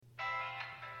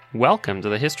Welcome to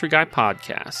the History Guy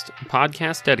Podcast, a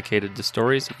podcast dedicated to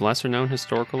stories of lesser-known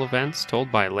historical events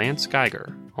told by Lance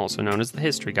Geiger, also known as the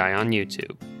History Guy on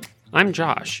YouTube. I'm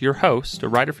Josh, your host, a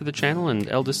writer for the channel and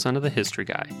eldest son of the History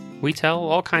Guy. We tell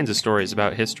all kinds of stories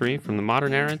about history, from the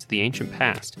modern era to the ancient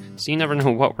past, so you never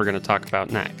know what we're going to talk about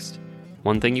next.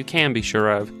 One thing you can be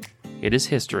sure of, it is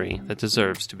history that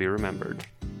deserves to be remembered.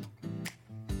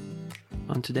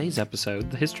 On today's episode,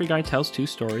 the History Guy tells two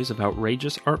stories of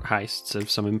outrageous art heists of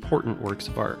some important works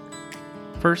of art.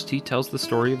 First, he tells the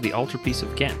story of the Altarpiece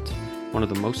of Ghent, one of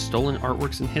the most stolen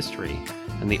artworks in history,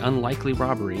 and the unlikely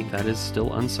robbery that is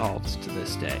still unsolved to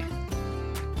this day.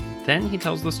 Then he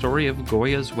tells the story of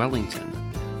Goya's Wellington,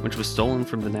 which was stolen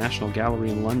from the National Gallery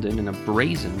in London in a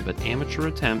brazen but amateur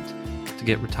attempt to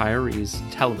get retirees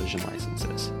television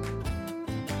licenses.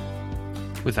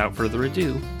 Without further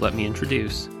ado, let me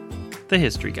introduce the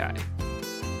History Guy.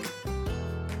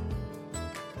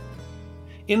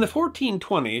 In the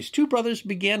 1420s, two brothers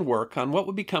began work on what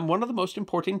would become one of the most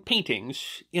important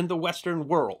paintings in the Western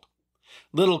world.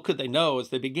 Little could they know as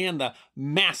they began the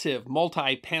massive,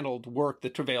 multi-paneled work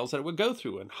that travails that it would go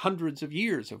through in hundreds of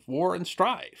years of war and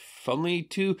strife, only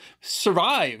to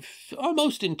survive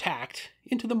almost intact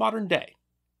into the modern day.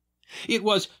 It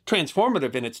was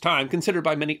transformative in its time, considered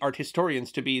by many art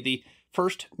historians to be the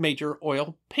first major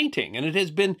oil painting, and it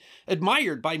has been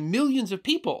admired by millions of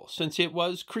people since it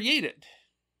was created.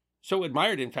 So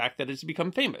admired, in fact, that it has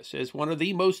become famous as one of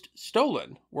the most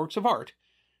stolen works of art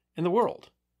in the world.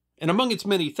 And among its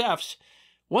many thefts,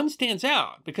 one stands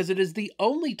out because it is the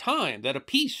only time that a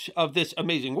piece of this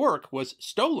amazing work was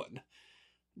stolen,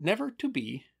 never to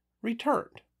be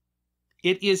returned.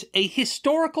 It is a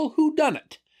historical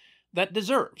whodunit that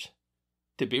deserves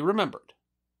to be remembered.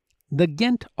 The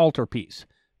Ghent Altarpiece,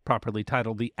 properly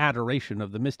titled The Adoration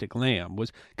of the Mystic Lamb,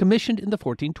 was commissioned in the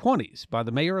 1420s by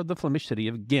the mayor of the Flemish city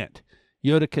of Ghent,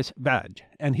 Audacious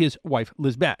and his wife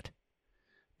Lisbeth.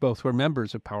 Both were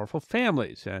members of powerful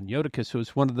families, and Audacious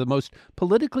was one of the most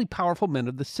politically powerful men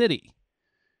of the city.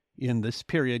 In this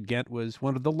period, Ghent was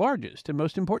one of the largest and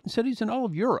most important cities in all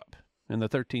of Europe. In the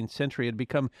 13th century, it had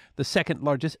become the second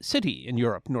largest city in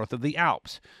Europe north of the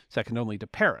Alps, second only to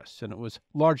Paris, and it was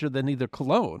larger than either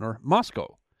Cologne or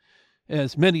Moscow.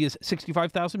 As many as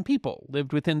 65,000 people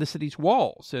lived within the city's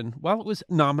walls, and while it was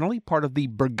nominally part of the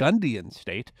Burgundian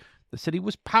state, the city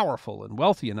was powerful and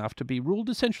wealthy enough to be ruled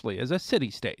essentially as a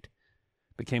city-state.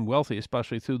 It became wealthy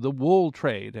especially through the wool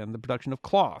trade and the production of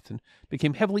cloth, and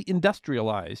became heavily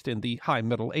industrialized in the High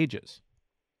Middle Ages.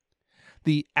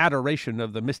 The Adoration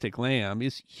of the Mystic Lamb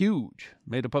is huge,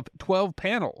 made up of 12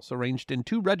 panels arranged in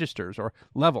 2 registers or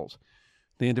levels.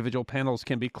 The individual panels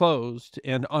can be closed,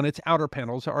 and on its outer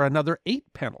panels are another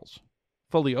 8 panels.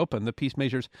 Fully open, the piece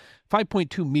measures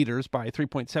 5.2 meters by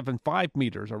 3.75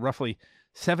 meters, or roughly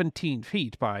 17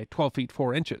 feet by 12 feet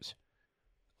 4 inches.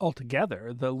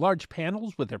 Altogether, the large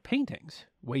panels with their paintings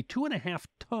weigh 2.5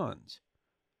 tons.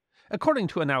 According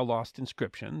to a now-lost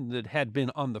inscription that had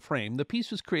been on the frame, the piece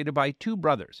was created by 2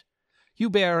 brothers,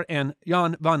 Hubert and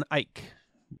Jan van Eyck.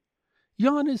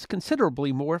 Jan is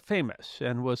considerably more famous,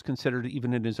 and was considered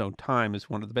even in his own time as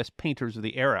one of the best painters of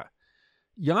the era.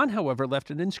 Jan, however, left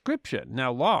an inscription,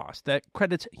 now lost, that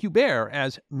credits Hubert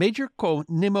as major quo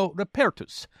nemo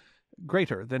repertus,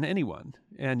 greater than anyone,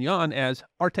 and Jan as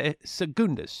arte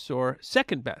secundus, or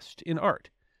second best in art.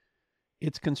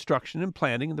 Its construction and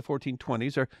planning in the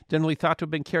 1420s are generally thought to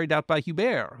have been carried out by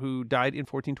Hubert, who died in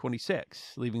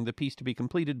 1426, leaving the piece to be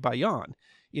completed by Jan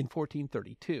in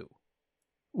 1432.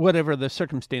 Whatever the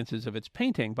circumstances of its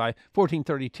painting, by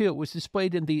 1432 it was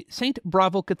displayed in the St.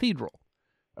 Bravo Cathedral.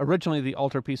 Originally, the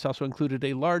altarpiece also included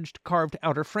a large carved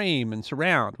outer frame and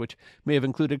surround, which may have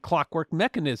included clockwork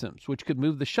mechanisms which could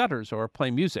move the shutters or play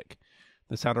music.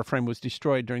 This outer frame was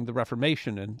destroyed during the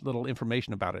Reformation, and little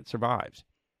information about it survives.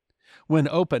 When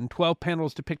open, 12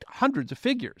 panels depict hundreds of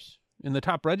figures. In the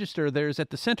top register, there is at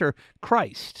the center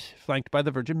Christ, flanked by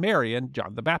the Virgin Mary and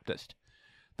John the Baptist.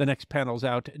 The next panels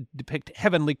out depict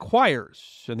heavenly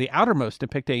choirs, and the outermost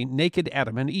depict a naked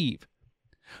Adam and Eve.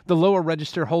 The lower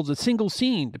register holds a single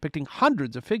scene depicting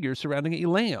hundreds of figures surrounding a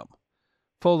lamb.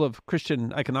 Full of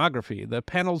Christian iconography, the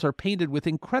panels are painted with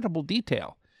incredible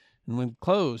detail, and when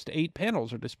closed, 8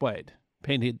 panels are displayed,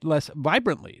 painted less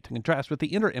vibrantly to contrast with the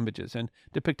inner images and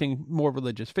depicting more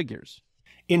religious figures.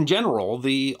 In general,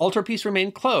 the altarpiece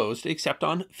remained closed except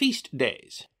on feast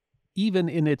days. Even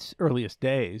in its earliest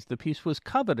days, the piece was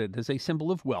coveted as a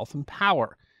symbol of wealth and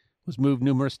power, was moved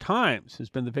numerous times, has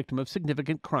been the victim of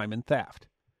significant crime and theft.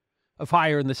 A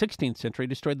fire in the 16th century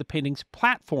destroyed the painting's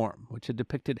platform, which had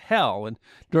depicted hell, and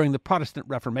during the Protestant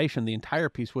Reformation, the entire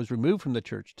piece was removed from the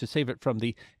church to save it from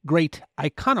the Great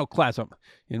Iconoclasm,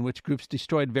 in which groups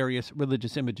destroyed various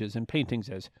religious images and paintings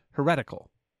as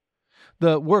heretical.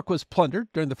 The work was plundered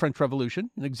during the French Revolution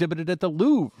and exhibited at the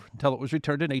Louvre until it was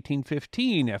returned in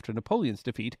 1815 after Napoleon's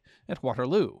defeat at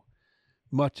Waterloo.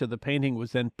 Much of the painting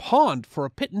was then pawned for a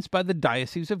pittance by the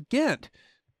Diocese of Ghent,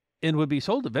 and would be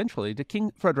sold eventually to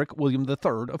King Frederick William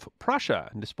III of Prussia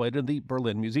and displayed in the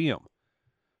Berlin Museum.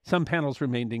 Some panels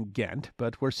remained in Ghent,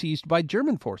 but were seized by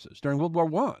German forces during World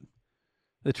War I.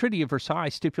 The Treaty of Versailles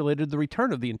stipulated the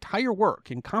return of the entire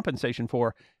work in compensation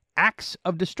for acts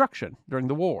of destruction during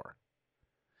the war.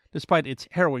 Despite its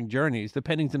harrowing journeys, the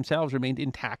paintings themselves remained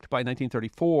intact by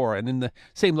 1934 and in the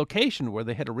same location where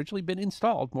they had originally been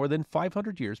installed more than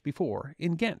 500 years before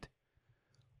in Ghent.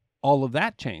 All of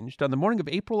that changed on the morning of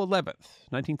April 11th,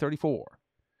 1934.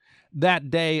 That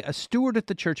day, a steward at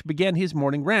the church began his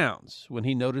morning rounds when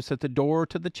he noticed that the door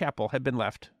to the chapel had been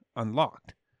left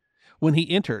unlocked. When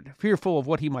he entered, fearful of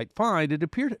what he might find, it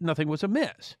appeared nothing was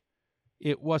amiss.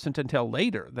 It wasn't until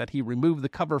later that he removed the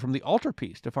cover from the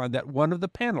altarpiece to find that one of the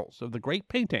panels of the great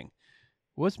painting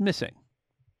was missing.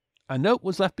 A note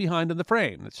was left behind in the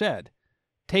frame that said,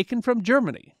 "Taken from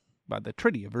Germany by the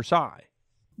Treaty of Versailles."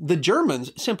 The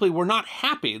Germans simply were not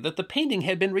happy that the painting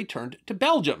had been returned to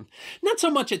Belgium. Not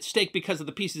so much at stake because of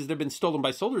the pieces that had been stolen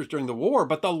by soldiers during the war,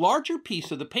 but the larger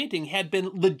piece of the painting had been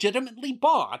legitimately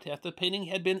bought after the painting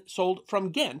had been sold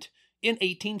from Ghent in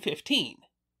 1815.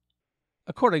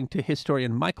 According to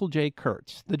historian Michael J.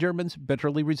 Kurtz, the Germans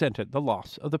bitterly resented the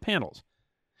loss of the panels.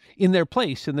 In their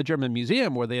place in the German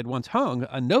museum where they had once hung,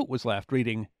 a note was left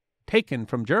reading, "Taken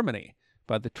from Germany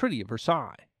by the Treaty of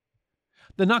Versailles."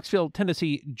 The Knoxville,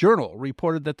 Tennessee Journal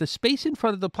reported that the space in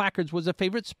front of the placards was a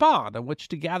favorite spot on which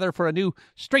to gather for a new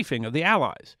strafing of the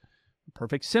Allies, a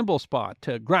perfect symbol spot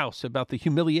to grouse about the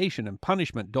humiliation and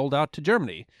punishment doled out to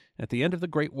Germany at the end of the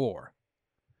Great War.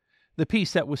 The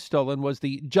piece that was stolen was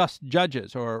the Just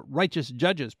Judges or Righteous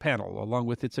Judges panel, along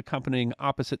with its accompanying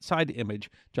opposite side image,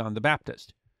 John the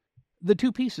Baptist. The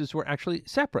two pieces were actually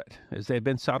separate, as they had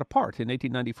been sawed apart in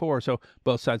 1894, so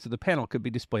both sides of the panel could be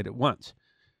displayed at once.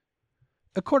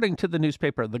 According to the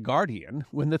newspaper The Guardian,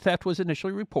 when the theft was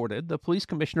initially reported, the police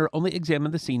commissioner only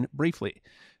examined the scene briefly,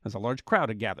 as a large crowd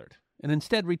had gathered, and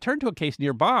instead returned to a case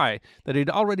nearby that he had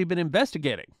already been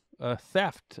investigating, a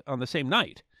theft on the same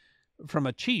night, from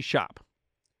a cheese shop.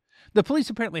 The police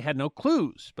apparently had no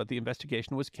clues, but the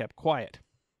investigation was kept quiet.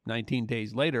 19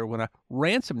 days later, when a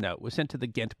ransom note was sent to the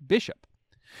Ghent bishop,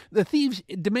 the thieves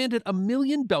demanded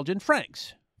 1,000,000 Belgian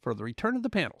francs for the return of the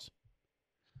panels.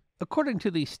 According to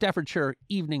the Staffordshire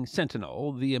Evening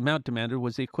Sentinel, the amount demanded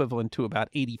was the equivalent to about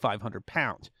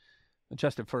 £8,500.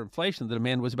 Adjusted for inflation, the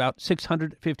demand was about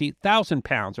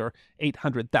 £650,000 or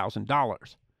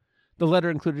 $800,000. The letter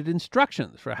included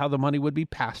instructions for how the money would be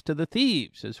passed to the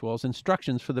thieves, as well as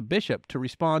instructions for the bishop to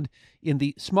respond in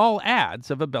the small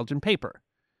ads of a Belgian paper.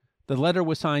 The letter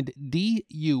was signed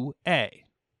D.U.A.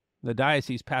 The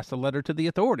diocese passed the letter to the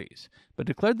authorities, but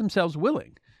declared themselves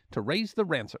willing to raise the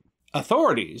ransom.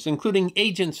 Authorities, including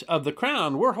agents of the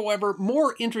Crown, were, however,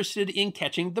 more interested in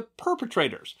catching the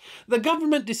perpetrators. The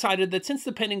government decided that since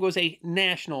the painting was a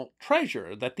national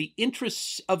treasure, that the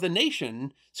interests of the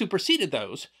nation superseded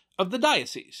those of the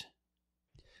diocese.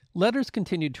 Letters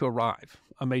continued to arrive.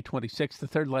 On May 26th, the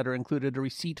third letter included a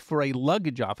receipt for a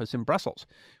luggage office in Brussels,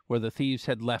 where the thieves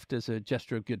had left as a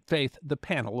gesture of good faith the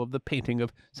panel of the painting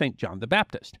of St. John the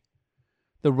Baptist.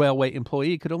 The railway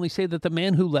employee could only say that the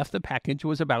man who left the package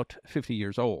was about 50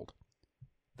 years old.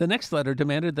 The next letter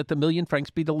demanded that the 1,000,000 francs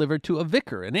be delivered to a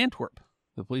vicar in Antwerp.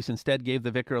 The police instead gave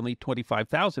the vicar only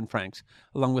 25,000 francs,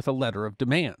 along with a letter of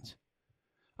demands.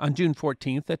 On June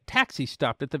 14th, a taxi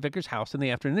stopped at the vicar's house in the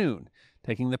afternoon,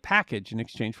 taking the package in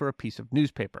exchange for a piece of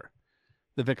newspaper.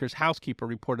 The vicar's housekeeper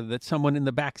reported that someone in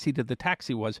the back seat of the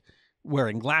taxi was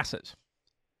wearing glasses.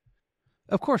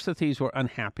 Of course, the thieves were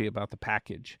unhappy about the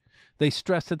package. They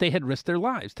stressed that they had risked their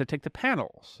lives to take the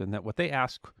panels, and that what they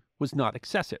asked was not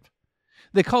excessive.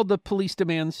 They called the police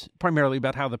demands, primarily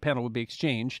about how the panel would be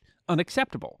exchanged,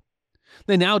 unacceptable.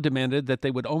 They now demanded that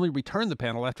they would only return the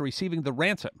panel after receiving the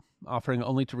ransom, offering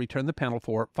only to return the panel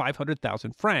for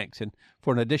 500,000 francs and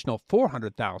for an additional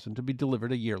 400,000 to be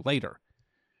delivered a year later.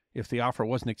 If the offer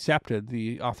wasn't accepted,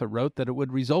 the author wrote that it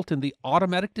would result in the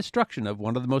automatic destruction of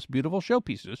one of the most beautiful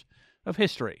showpieces of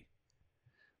history.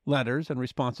 Letters and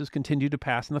responses continued to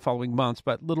pass in the following months,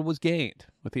 but little was gained,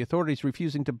 with the authorities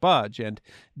refusing to budge and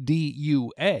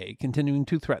DUA continuing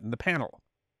to threaten the panel.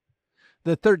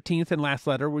 The 13th and last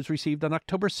letter was received on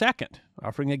October 2nd,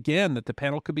 offering again that the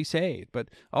panel could be saved, but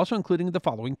also including the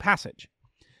following passage.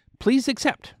 Please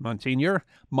accept, Monsignor,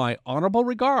 my honorable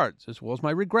regards, as well as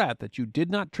my regret that you did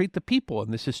not treat the people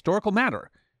in this historical matter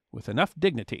with enough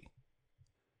dignity.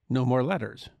 No more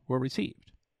letters were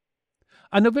received.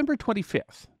 On November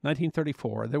 25th,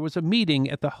 1934, there was a meeting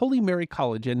at the Holy Mary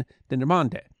College in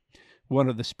Dendermonde. One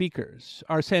of the speakers,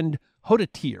 Arsène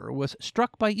Hodetier, was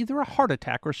struck by either a heart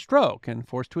attack or stroke and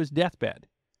forced to his deathbed.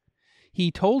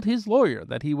 He told his lawyer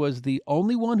that he was the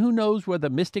only one who knows where the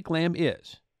mystic lamb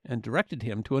is, and directed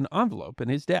him to an envelope in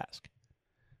his desk.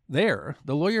 There,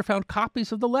 the lawyer found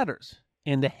copies of the letters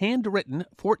and a handwritten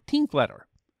 14th letter.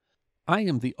 I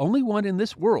am the only one in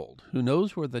this world who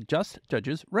knows where the just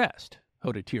judges rest,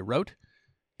 Hodetier wrote.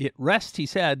 It rests, he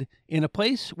said, in a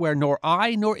place where nor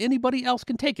I nor anybody else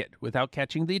can take it without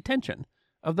catching the attention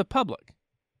of the public.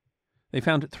 They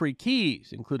found 3 keys,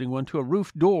 including one to a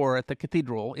roof door at the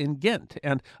cathedral in Ghent,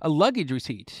 and a luggage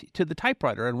receipt to the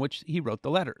typewriter on which he wrote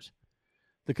the letters.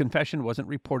 The confession wasn't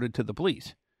reported to the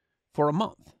police for a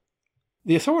month.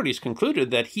 The authorities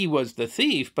concluded that he was the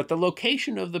thief, but the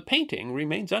location of the painting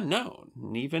remains unknown,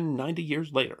 even 90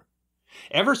 years later.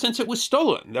 Ever since it was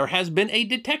stolen, there has been a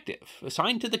detective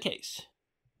assigned to the case.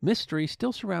 Mystery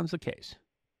still surrounds the case.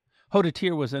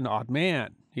 Hodetier was an odd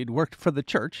man. He'd worked for the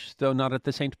church, though not at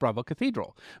the St. Bravo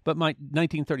Cathedral, but by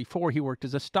 1934 he worked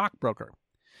as a stockbroker.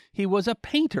 He was a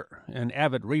painter, an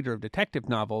avid reader of detective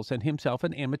novels, and himself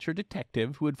an amateur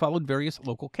detective who had followed various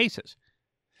local cases.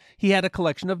 He had a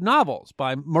collection of novels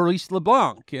by Maurice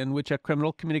Leblanc, in which a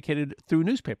criminal communicated through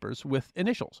newspapers with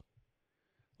initials.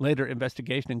 Later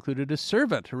investigation included a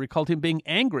servant who recalled him being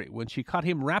angry when she caught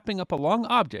him wrapping up a long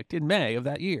object in May of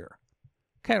that year.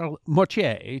 Karl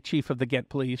Mortier, chief of the Ghent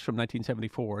police from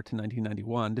 1974 to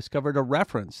 1991, discovered a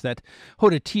reference that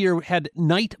Hodetier had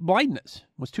night blindness,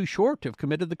 was too short to have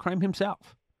committed the crime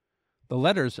himself. The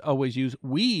letters always use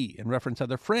we and reference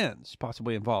other friends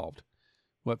possibly involved.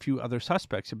 What few other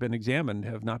suspects have been examined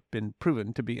have not been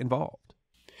proven to be involved.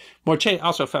 Mortier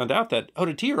also found out that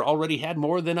Hodetier already had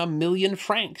more than 1 million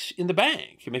francs in the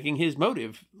bank, making his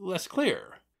motive less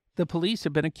clear. The police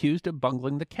have been accused of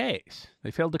bungling the case. They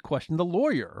failed to question the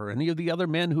lawyer or any of the other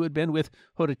men who had been with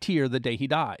Hodetier the day he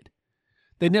died.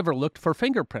 They never looked for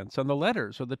fingerprints on the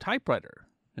letters or the typewriter,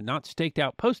 and not staked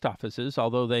out post offices,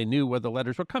 although they knew where the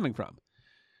letters were coming from.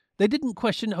 They didn't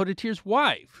question Hodetier's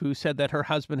wife, who said that her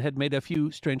husband had made a few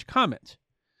strange comments.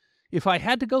 If I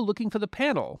had to go looking for the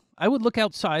panel, I would look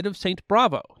outside of St.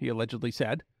 Bravo, he allegedly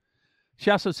said.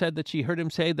 She also said that she heard him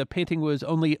say the painting was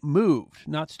only moved,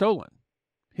 not stolen.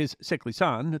 His sickly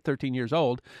son, 13 years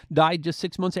old, died just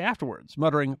 6 months afterwards,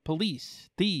 muttering, "Police,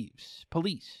 thieves,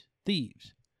 police,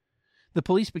 thieves." The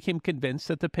police became convinced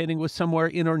that the painting was somewhere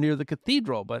in or near the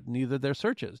cathedral, but neither their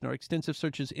searches nor extensive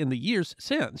searches in the years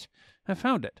since have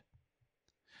found it.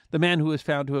 The man who was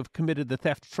found to have committed the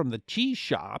theft from the cheese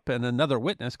shop and another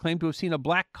witness claimed to have seen a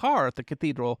black car at the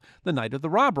cathedral the night of the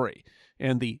robbery,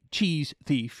 and the cheese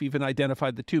thief even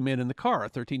identified the 2 men in the car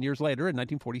 13 years later in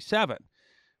 1947.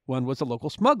 One was a local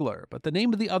smuggler, but the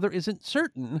name of the other isn't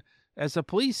certain, as the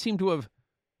police seem to have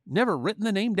never written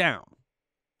the name down.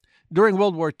 During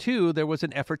World War II, there was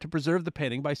an effort to preserve the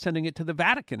painting by sending it to the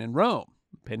Vatican in Rome.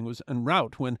 The painting was en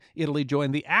route when Italy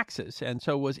joined the Axis, and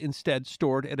so was instead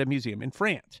stored at a museum in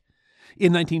France.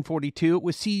 In 1942, it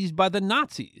was seized by the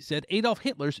Nazis at Adolf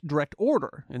Hitler's direct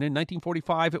order, and in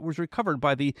 1945 it was recovered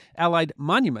by the Allied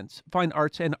Monuments, Fine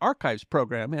Arts and Archives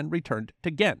program and returned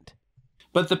to Ghent.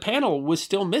 But the panel was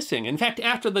still missing. In fact,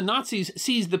 after the Nazis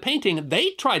seized the painting,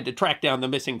 they tried to track down the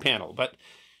missing panel, but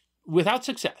without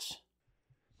success.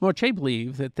 Mortier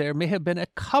believed that there may have been a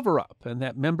cover-up and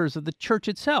that members of the church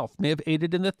itself may have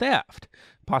aided in the theft,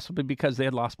 possibly because they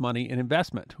had lost money in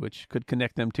investment, which could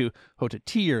connect them to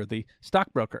Hodetier, the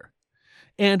stockbroker.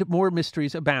 And more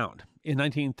mysteries abound. In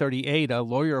 1938, a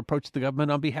lawyer approached the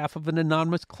government on behalf of an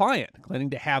anonymous client, claiming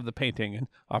to have the painting and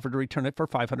offered to return it for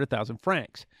 500,000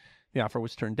 francs. The offer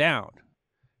was turned down.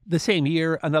 The same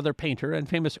year, another painter and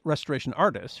famous restoration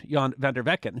artist, Jan van der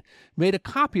Wecken, made a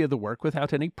copy of the work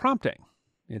without any prompting.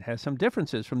 It has some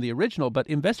differences from the original, but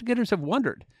investigators have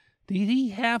wondered, did he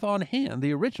have on hand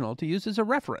the original to use as a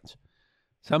reference?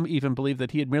 Some even believe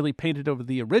that he had merely painted over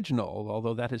the original,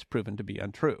 although that has proven to be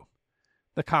untrue.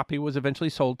 The copy was eventually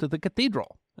sold to the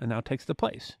cathedral and now takes the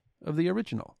place of the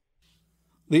original.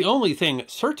 The only thing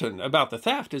certain about the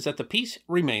theft is that the piece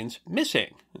remains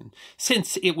missing. And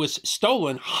since it was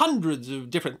stolen, hundreds of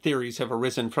different theories have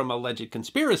arisen, from alleged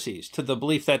conspiracies to the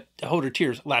belief that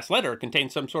Hodetier's last letter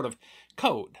contained some sort of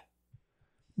code.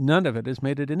 None of it has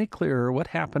made it any clearer what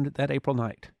happened that April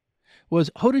night. Was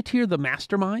Hodetier the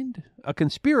mastermind, a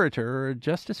conspirator, or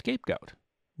just a scapegoat?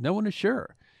 No one is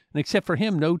sure. And except for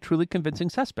him, no truly convincing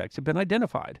suspects have been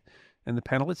identified, and the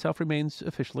panel itself remains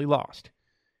officially lost,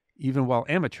 even while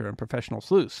amateur and professional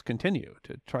sleuths continue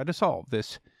to try to solve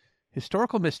this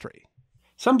historical mystery.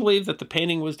 Some believe that the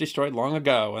painting was destroyed long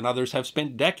ago, and others have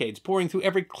spent decades poring through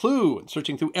every clue and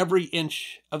searching through every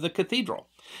inch of the cathedral.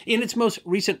 In its most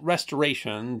recent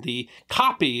restoration, the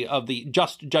copy of the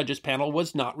Just Judges panel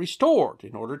was not restored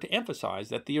in order to emphasize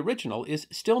that the original is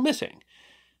still missing,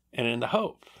 and in the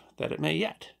hope that it may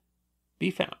yet be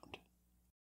found.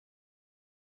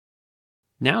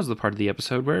 Now's the part of the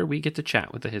episode where we get to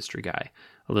chat with the history guy.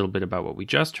 A little bit about what we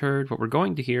just heard, what we're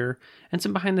going to hear, and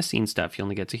some behind-the-scenes stuff you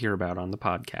only get to hear about on the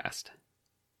podcast.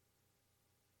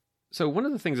 So one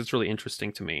of the things that's really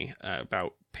interesting to me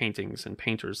about paintings and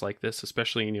painters like this,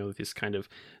 especially, this kind of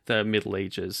the Middle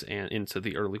Ages and into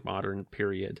the early modern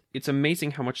period, it's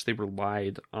amazing how much they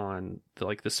relied on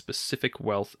the specific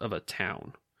wealth of a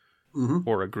town. Mm-hmm.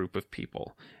 Or a group of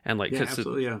people, and the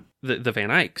Van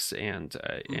Eycks and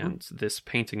this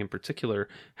painting in particular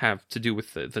have to do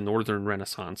with the Northern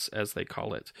Renaissance, as they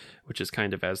call it, which is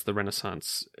kind of as the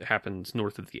Renaissance happened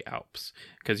north of the Alps.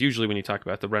 Because usually when you talk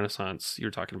about the Renaissance, you're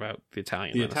talking about the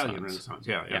Italian Renaissance.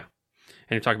 Yeah. And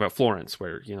you're talking about Florence,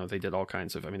 where they did all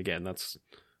kinds of. Again, that's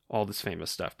all this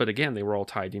famous stuff. But again, they were all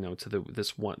tied, to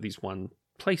these one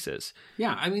places.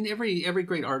 Yeah, every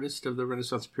great artist of the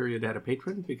Renaissance period had a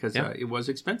patron because it was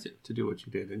expensive to do what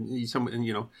you did, and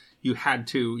you had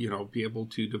to be able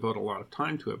to devote a lot of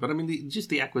time to it. But just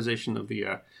the acquisition of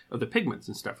the pigments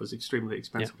and stuff was extremely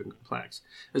expensive and complex,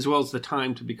 as well as the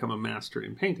time to become a master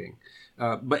in painting.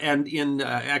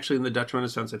 Actually in the Dutch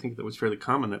Renaissance, I think that was fairly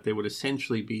common that they would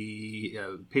essentially be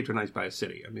patronized by a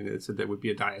city. It said there would be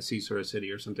a diocese or a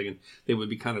city or something, and they would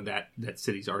be kind of that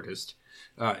city's artist.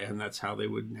 And that's how they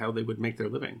would make their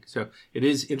living. So it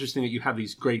is interesting that you have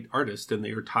these great artists and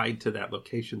they are tied to that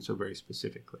location so very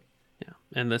specifically. Yeah,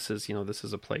 and this is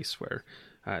a place where,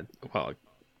 it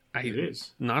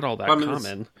is not all that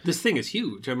common. This thing is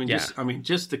huge.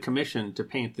 Just the commission to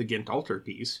paint the Ghent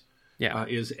Altarpiece.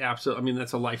 Is absolutely.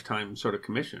 That's a lifetime sort of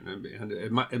commission, and as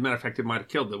a matter of fact, it might have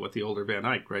killed the older Van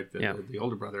Eyck, right? The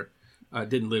older brother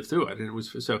didn't live through it, and it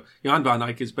was so. Jan Van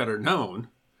Eyck is better known.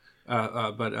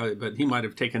 But he might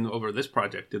have taken over this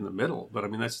project in the middle. But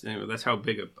that's how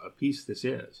big a piece this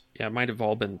is. Yeah, it might have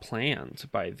all been planned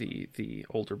by the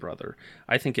older brother.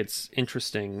 I think it's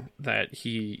interesting that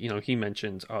he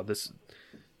mentioned,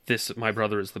 this my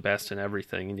brother is the best in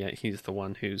everything, and yet he's the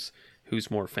one who's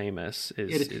more famous.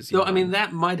 That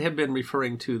might have been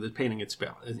referring to the painting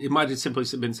itself. It might have simply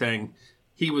been saying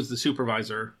he was the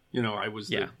supervisor. I was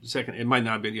the second. It might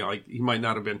not have been, he might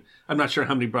not have been. I'm not sure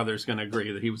how many brothers are going to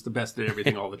agree that he was the best at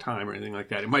everything all the time or anything like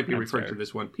that. It might be referring to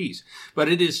this one piece. But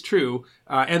it is true.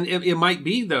 And it might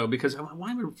be, though, because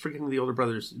why am I forgetting the older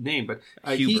brother's name? But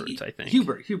Hubert, I think.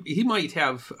 Hubert. He might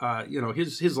have,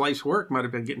 his life's work might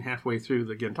have been getting halfway through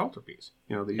the Ghent Altarpiece,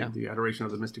 the Adoration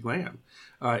of the Mystic Lamb.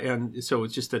 And so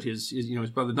it's just that his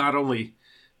brother not only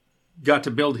got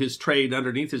to build his trade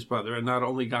underneath his brother, and not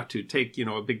only got to take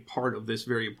a big part of this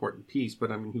very important piece, but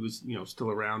he was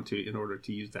still around in order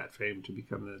to use that fame to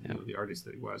become the artist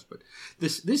that he was. But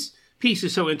this piece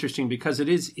is so interesting because it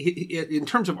is in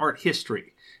terms of art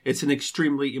history, it's an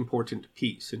extremely important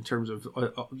piece in terms of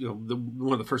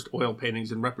one of the first oil paintings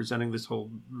and representing this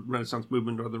whole Renaissance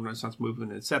movement, Northern Renaissance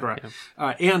movement, etc.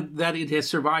 And that it has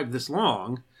survived this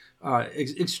long.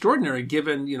 Extraordinary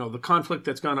given the conflict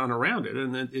that's gone on around it,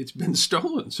 and it's been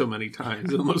stolen so many times.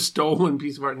 It's the most stolen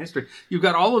piece of art in history. You've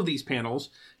got all of these panels,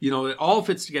 it all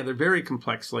fits together very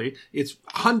complexly. It's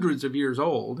hundreds of years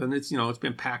old, and it's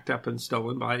been packed up and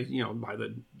stolen by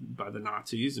the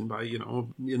Nazis, and by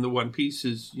in the one piece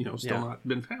is still not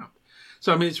been found.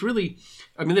 So, it's really,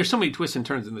 there's so many twists and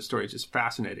turns in the story. It's just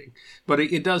fascinating. But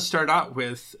it does start out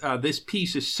with this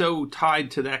piece is so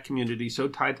tied to that community, so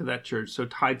tied to that church, so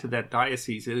tied to that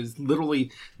diocese. It is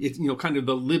literally, it's kind of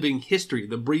the living history,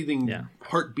 the breathing,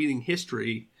 heart-beating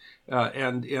history.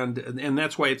 And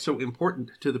that's why it's so important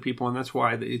to the people, and that's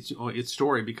why its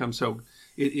story becomes so,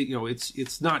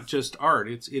 it's not just art.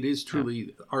 It is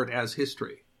truly art as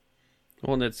history.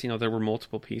 Well, and it's, there were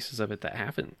multiple pieces of it that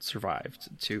haven't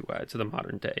survived to the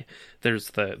modern day.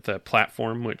 There's the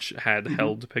platform, which had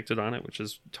hell depicted on it, which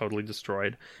is totally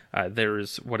destroyed.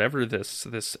 There's whatever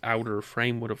this outer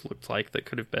frame would have looked like that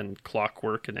could have been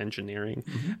clockwork and engineering.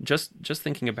 Just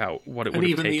thinking about what it would have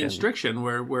taken. And even the inscription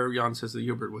where Jan says that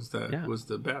Hubert was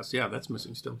the best. Yeah, that's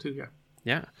missing still too,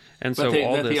 Yeah. And but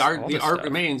so the art stuff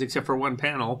remains except for one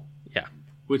panel. Yeah.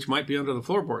 which might be under the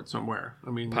floorboard somewhere. I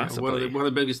mean, possibly. One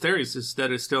of the biggest theories is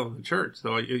that it's still in the church.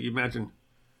 So you imagine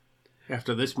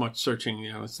after this much searching,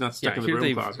 it's not stuck in the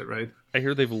broom closet, right? I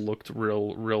hear they've looked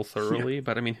real thoroughly,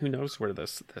 but I mean, who knows where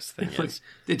this thing is?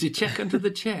 Did you check under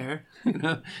the chair?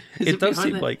 It does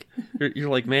seem like you're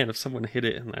like, man, if someone hit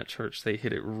it in that church, they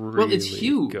hit it really well. It's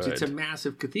huge. Good. It's a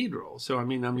massive cathedral. So I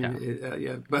mean,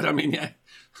 But I mean,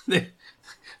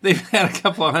 they've had a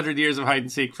couple of 100 years of hide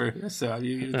and seek for. So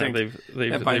you think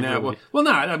they've by now? Really... Well,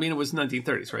 not. I mean, it was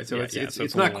 1930s, right? So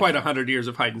it's not quite 100 years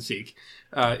of hide and seek.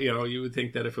 You would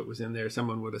think that if it was in there,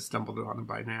 someone would have stumbled on it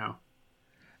by now.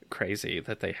 Crazy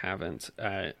that they haven't,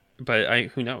 but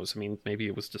who knows? I mean, maybe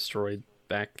it was destroyed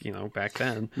back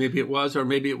then. Maybe it was, or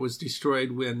maybe it was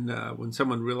destroyed when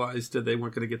someone realized that they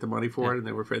weren't going to get the money for it, and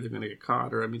they were afraid they were going to get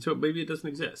caught. Or so maybe it doesn't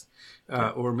exist,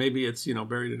 or maybe it's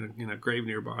buried in a grave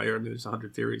nearby. Or there's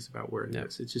 100 theories about where it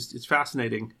is. It's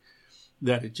fascinating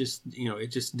that it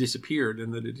just disappeared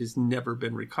and that it has never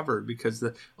been recovered because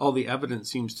all the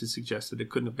evidence seems to suggest that it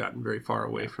couldn't have gotten very far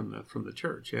away from the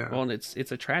church. Yeah. Well, and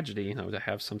it's a tragedy, to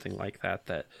have something like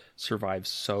that survives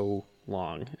so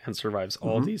long and survives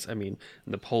all these. I mean,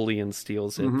 Napoleon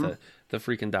steals it, the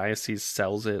freaking diocese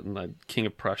sells it, and the King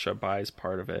of Prussia buys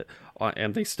part of it,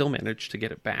 and they still manage to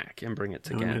get it back and bring it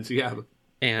to Ghent.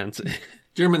 And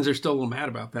Germans are still a little mad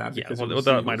about that. Yeah,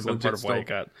 that might have been part of why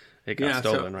it got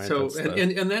stolen, right? So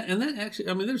that actually,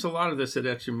 I mean, there's a lot of this that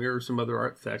actually mirrors some other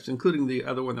artifacts, including the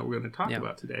other one that we're going to talk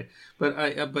about today. But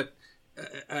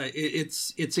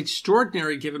it's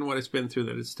extraordinary given what it's been through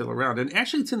that it's still around. And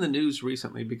actually, it's in the news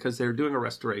recently because they're doing a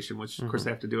restoration, which of course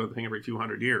they have to do a thing every few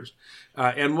hundred years.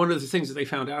 And one of the things that they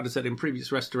found out is that in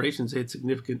previous restorations, they had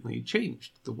significantly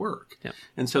changed the work. Yeah.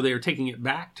 And so they are taking it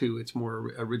back to its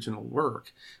more original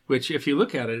work, which if you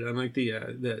look at it, I'm like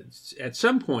at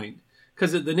some point,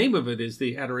 because the name of it is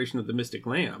the Adoration of the Mystic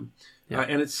Lamb. Yeah.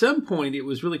 And at some point, it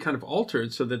was really kind of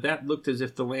altered so that looked as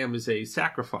if the lamb is a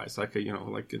sacrifice, like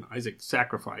an Isaac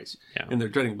sacrifice, and they're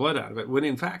draining blood out of it. When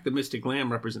in fact, the mystic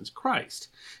lamb represents Christ.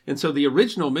 And so the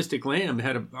original mystic lamb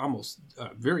had a almost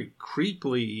very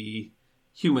creepily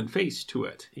human face to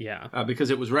it. Yeah. Because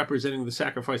it was representing the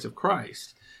sacrifice of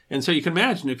Christ. And so you can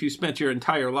imagine if you spent your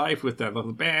entire life with that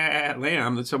little bad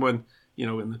lamb that someone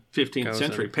in the 15th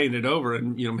century painted over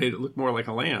and made it look more like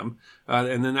a lamb,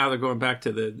 and then now they're going back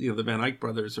to the Van Eyck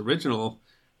brothers original.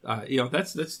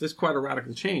 That's quite a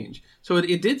radical change. So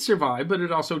it did survive, but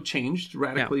it also changed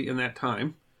radically in that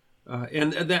time,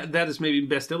 and that is maybe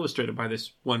best illustrated by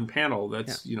this one panel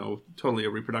that's totally a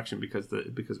reproduction because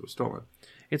it was stolen.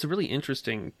 It's a really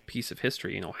interesting piece of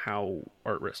history, how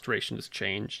art restoration has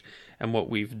changed and what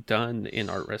we've done in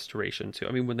art restoration too.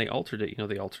 I mean, when they altered it,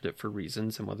 they altered it for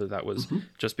reasons, and whether that was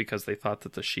just because they thought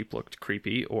that the sheep looked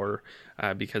creepy or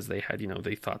because they had,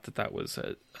 they thought that was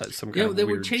some kind of they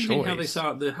weird were changing choice.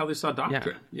 how they saw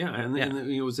doctrine. And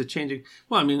it was a changing.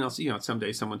 Well, I mean,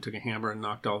 someday someone took a hammer and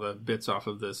knocked all the bits off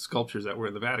of the sculptures that were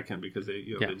in the Vatican because they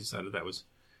decided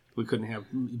we couldn't have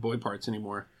boy parts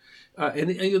anymore. And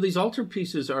these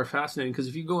altarpieces are fascinating because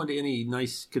if you go into any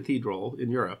nice cathedral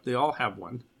in Europe, they all have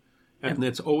one, and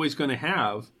it's always going to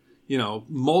have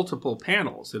multiple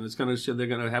panels, and they're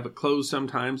going to have it closed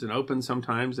sometimes and open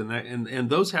sometimes, and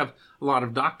those have a lot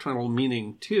of doctrinal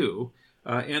meaning too,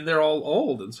 and they're all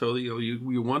old, and so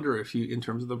you wonder if in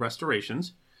terms of the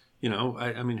restorations.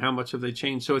 I mean, how much have they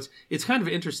changed? So it's kind of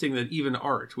interesting that even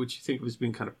art, which you think was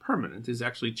being kind of permanent, is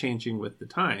actually changing with the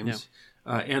times,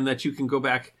 and that you can go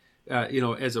back,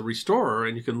 as a restorer,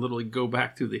 and you can literally go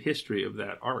back through the history of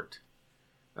that art.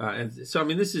 And so, I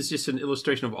mean, this is just an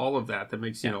illustration of all of that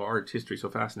makes art history so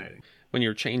fascinating. When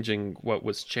you're changing what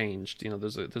was changed,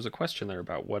 there's a question there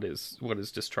about what is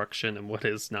destruction and what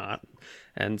is not,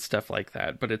 and stuff like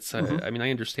that. But it's, I mean,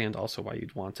 I understand also why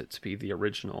you'd want it to be the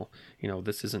original.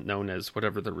 This isn't known as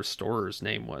whatever the restorer's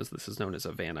name was. This is known as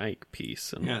a Van Eyck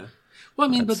piece. And well,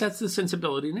 I mean, but that's the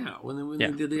sensibility now. When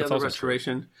they did the other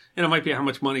restoration, and it might be how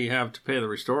much money you have to pay the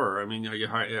restorer. I mean, are you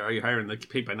hiring the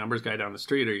paint by numbers guy down the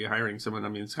street? Or are you hiring someone? I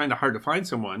mean, it's kind of hard to find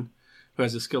someone who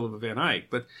has the skill of a Van Eyck.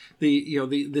 But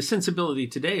the sensibility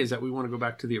today is that we want to go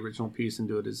back to the original piece and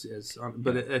do it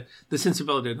the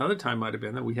sensibility at another time might have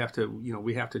been that we have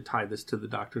to tie this to the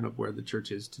doctrine of where the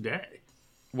church is today.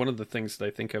 One of the things that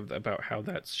I think of about how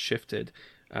that's shifted,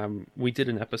 we did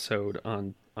an episode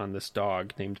on this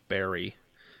dog named Barry,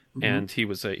 and he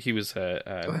was a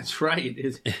Oh, that's right.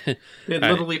 They had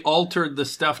literally altered the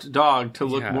stuffed dog to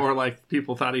look more like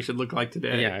people thought he should look like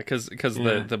today. Yeah, because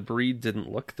the breed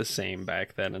didn't look the same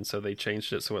back then, and so they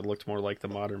changed it so it looked more like the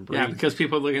modern breed. Yeah, because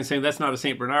people look and say, that's not a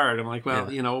St. Bernard. I'm like, well,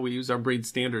 we use our breed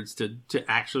standards to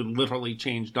actually literally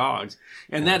change dogs.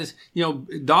 And that is,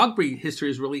 dog breed history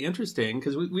is really interesting,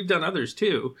 because we've done others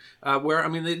too, where, I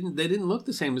mean, they didn't look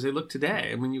the same as they look today.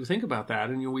 And when you think about that,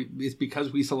 and it's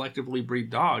because we selectively breed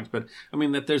dogs. But I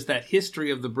mean, that there's that history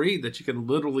of the breed that you can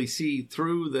literally see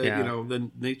through the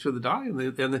the nature of the dog,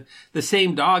 and the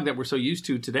same dog that we're so used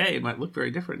to today might look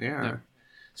very different. Yeah.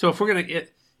 So if we're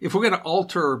gonna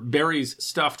alter Barry's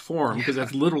stuffed form, because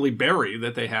that's literally Barry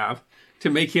that they have, to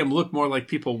make him look more like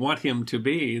people want him to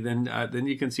be, then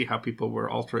you can see how people were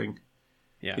altering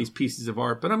these pieces of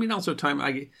art. But I mean, also time,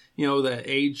 the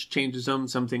age changes them.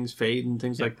 Some things fade and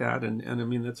things like that. And I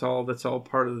mean, that's all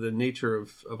part of the nature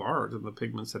of art and the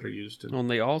pigments that are used. Well,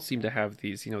 and they all seem to have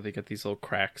these, they get these little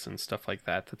cracks and stuff like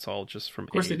that. That's all just from age.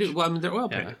 Of course they do. Well, I mean, they're oil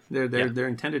painted. They're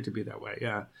intended to be that way.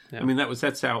 Yeah. I mean,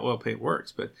 that's how oil paint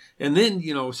works. But, and then,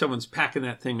 someone's packing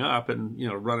that thing up and,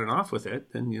 running off with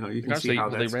it. Then, you can see how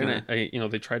that's going to...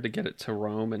 They tried to get it to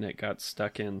Rome and it got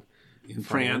stuck in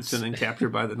France and then captured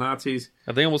by the Nazis.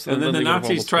 And then the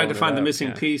Nazis tried to find the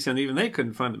missing piece, and even they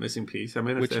couldn't find the missing piece. I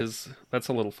mean, that's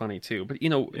a little funny too. But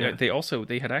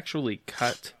they had actually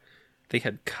cut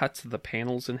the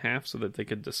panels in half so that they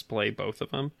could display both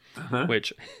of them,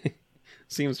 which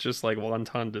seems just like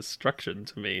wanton destruction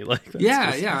to me. Like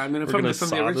I mean, from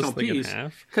the original piece,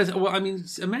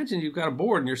 because imagine you've got a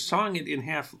board and you're sawing it in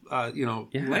half,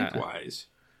 lengthwise,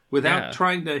 without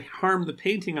trying to harm the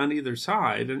painting on either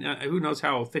side. And who knows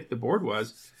how thick the board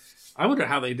was. I wonder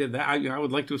how they did that. I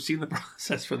would like to have seen the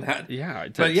process for that.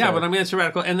 But I mean, it's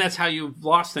radical. And that's how you've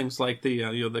lost things like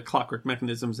the clockwork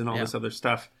mechanisms and all this other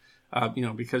stuff,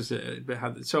 because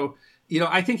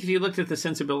I think if you looked at the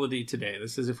sensibility today,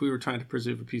 this is if we were trying to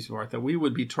preserve a piece of art, that we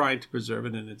would be trying to preserve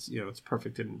it in its, it's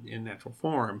perfect in natural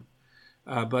form.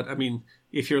 But I mean,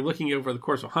 if you're looking over the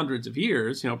course of hundreds of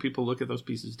years, people look at those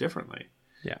pieces differently.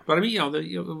 Yeah, but I mean,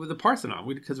 the Parthenon,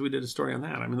 because we did a story on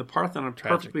that. I mean, the Parthenon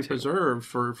perfectly preserved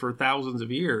for thousands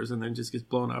of years, and then just gets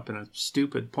blown up in a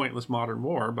stupid, pointless modern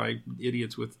war by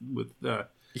idiots with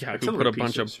who put a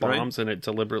bunch of bombs in it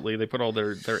deliberately. They put all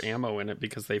their ammo in it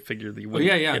because they figured they would.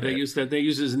 They used that. They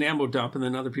used it as an ammo dump, and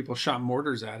then other people shot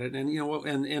mortars at it. And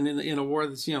and in a war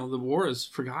that's the war is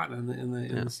forgotten, and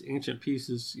this ancient piece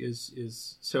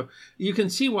is so you can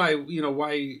see why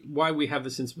why we have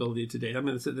the sensibility today. I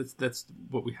mean, that's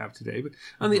what we have today. But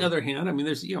on the other hand, I mean,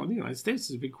 there's in the United States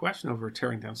there's a big question over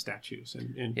tearing down statues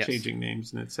and changing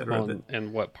names and etc. Well,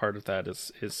 and what part of that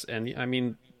is and I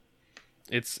mean.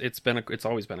 It's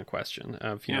always been a question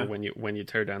of when you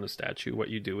tear down a statue, what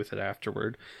you do with it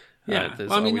afterward. So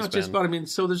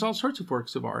there's all sorts of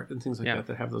works of art and things like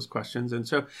that have those questions. And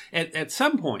so at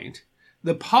some point,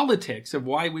 the politics of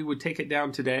why we would take it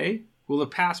down today will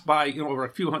have passed by over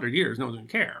a few hundred years. No one would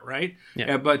care, right?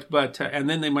 Yeah. But and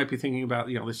then they might be thinking about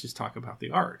let's just talk about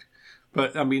the art.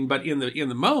 But I mean, in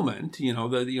the moment,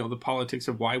 the politics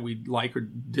of why we like or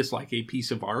dislike a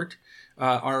piece of art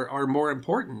are more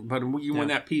important. But when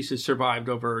that piece has survived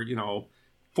over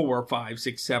 4, 5,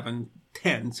 6, 7,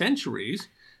 10 centuries,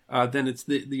 then it's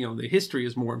the history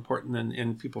is more important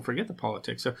and people forget the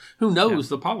politics. So who knows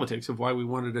the politics of why we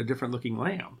wanted a different looking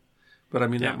lamb? But I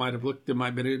mean, that might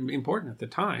have been important at the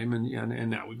time, and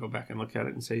now we go back and look at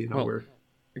it and say we're.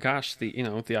 Gosh,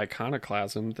 the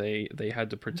iconoclasm, they had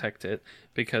to protect it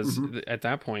because at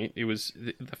that point it was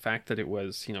the fact that it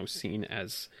was seen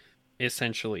as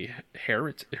essentially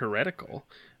heretical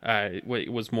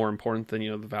was more important than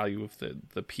the value of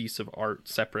the piece of art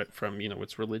separate from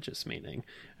its religious meaning,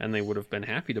 and they would have been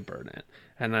happy to burn it.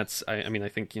 And that's I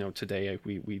think today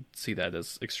we see that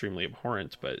as extremely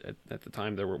abhorrent, but at the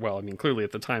time clearly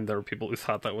at the time there were people who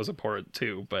thought that was abhorrent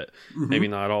too, but maybe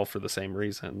not all for the same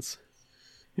reasons.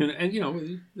 And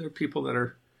there are people that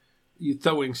are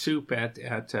throwing soup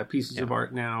at pieces of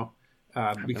art now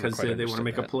because they want to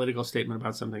make a political statement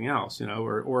about something else, we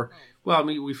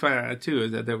find out too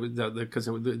that because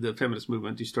the feminist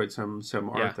movement destroyed some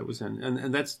art that was in,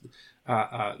 and that's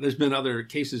there's been other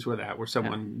cases where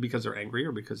someone because they're angry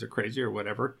or because they're crazy or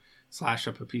whatever slash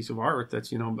up a piece of art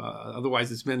that's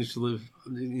otherwise it's managed to live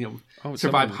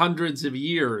survive hundreds of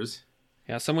years.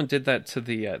 Yeah, someone did that to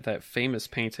the that famous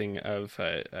painting of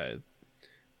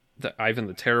Ivan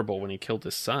the Terrible when he killed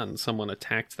his son. Someone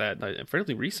attacked that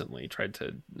fairly recently, tried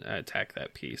to attack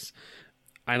that piece.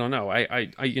 I don't know.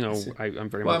 I'm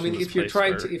very Well, much. I mean, in this if you're place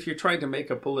trying where, to if you're trying to make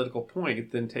a political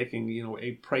point, then taking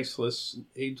a priceless,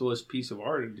 ageless piece of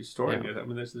art and destroying it. I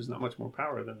mean, there's not much more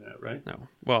power than that, right? No.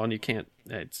 Well, and you can't.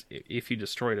 It's if you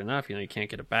destroy it enough, you can't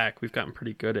get it back. We've gotten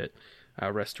pretty good at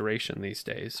restoration these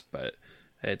days, but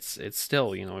it's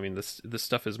still, I mean, this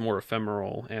stuff is more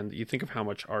ephemeral. And you think of how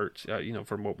much art,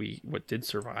 from what did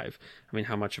survive. I mean,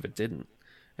 how much of it didn't,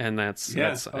 and that's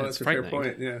a fair frightening.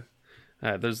 point. Yeah.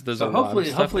 There's so a lot of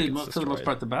stuff hopefully, that gets for the most destroyed.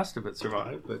 part, the best of it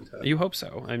survived. But You hope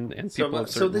so, and people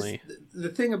have certainly. So the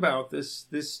thing about this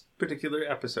particular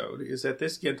episode is that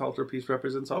this Ghent Altarpiece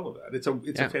represents all of that. It's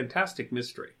a fantastic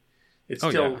mystery. It's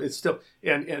still,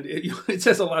 and it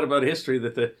says a lot about history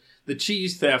that the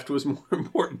cheese theft was more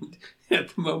important at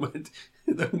the moment,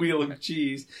 the wheel of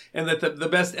cheese, and that the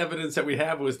best evidence that we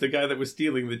have was the guy that was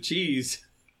stealing the cheese.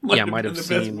 Might have the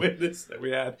best witness that we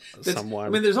had. Someone. I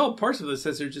mean, there's all parts of this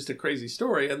that are just a crazy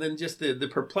story, and then just the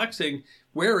perplexing.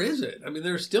 Where is it? I mean,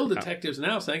 there are still detectives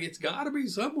now saying it's got to be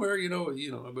somewhere.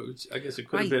 But I guess it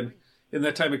could have been in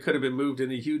that time. It could have been moved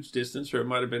in a huge distance, or it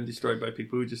might have been destroyed by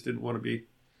people who just didn't want to be.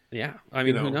 Yeah, I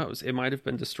mean, who knows? It might have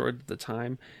been destroyed at the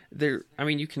time. I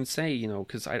mean, you can say,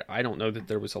 because I don't know that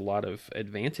there was a lot of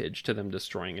advantage to them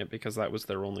destroying it because that was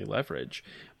their only leverage.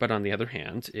 But on the other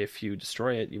hand, if you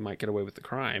destroy it, you might get away with the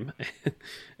crime.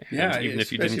 Even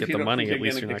if you didn't get the money, at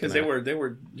least you're not going to. Because they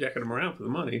were jacking them around for the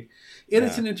money. And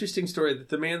it's an interesting story that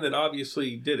the man that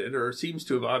obviously did it, or seems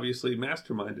to have obviously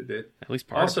masterminded it, at least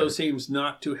part also of it. seems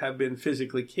not to have been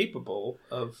physically capable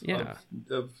of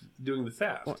doing the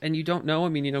theft. Well, and you don't know. I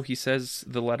mean, he says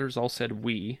the letters all said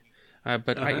 "we,"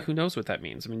 but who knows what that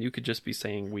means? I mean, you could just be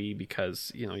saying "we"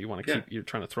 because you want to you're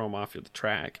trying to throw them off the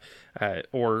track,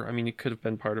 or I mean, it could have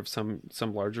been part of some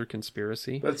larger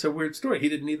conspiracy. But it's a weird story. He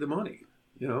didn't need the money.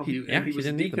 He was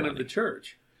a deacon of the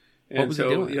church. And what was he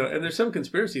doing? And there's some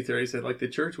conspiracy theories that like the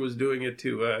church was doing it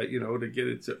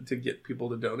to get people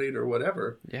to donate or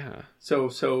whatever. Yeah.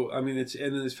 So I mean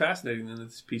it's fascinating that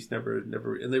this piece never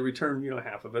and they return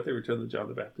half of it. They return the John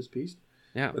the Baptist piece.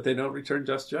 Yeah. But they don't return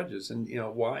just judges, and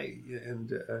why? And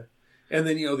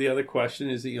then the other question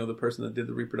is the person that did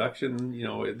the reproduction.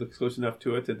 It looks close enough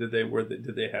to it that did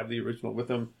they have the original with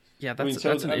them? Yeah, that's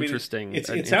an interesting.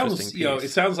 It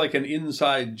sounds like an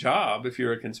inside job if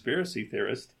you're a conspiracy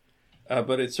theorist.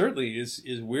 But it certainly is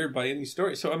weird by any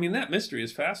story. So, I mean, that mystery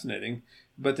is fascinating,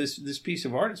 but this piece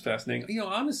of art is fascinating.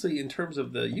 Honestly, in terms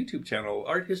of the YouTube channel,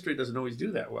 art history doesn't always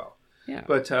do that well. Yeah.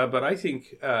 But I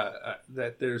think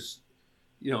that there's,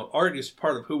 art is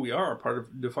part of who we are,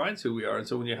 defines who we are. And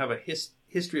so when you have a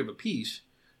history of a piece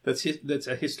that's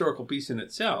a historical piece in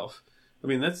itself, I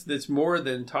mean, that's more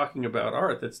than talking about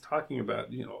art. That's talking about,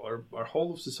 our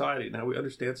whole of society and how we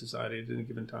understand society at any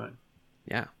given time.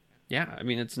 Yeah. Yeah, I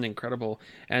mean, it's an incredible,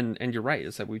 and you're right,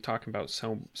 is that we talk about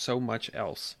so much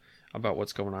else about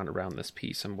what's going on around this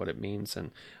piece and what it means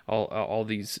and all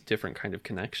these different kind of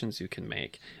connections you can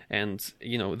make. And,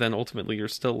 then ultimately you're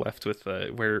still left with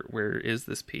where is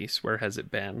this piece? Where has it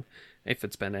been? If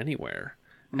it's been anywhere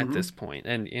at this point.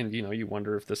 And you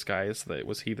wonder if this guy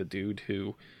was he the dude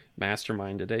who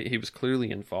masterminded it? He was clearly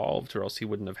involved, or else he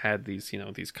wouldn't have had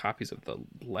these copies of the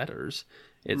letters,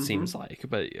 it seems like.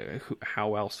 But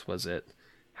how else was it?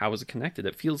 How was it connected?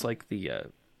 It feels like the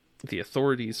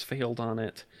authorities failed on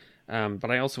it,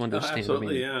 but I also understand.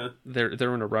 Absolutely,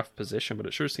 they're in a rough position, but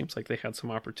it sure seems like they had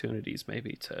some opportunities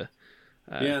maybe to.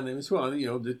 And then as well,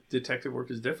 the detective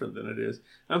work is different than it is.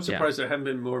 I'm surprised there haven't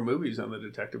been more movies on the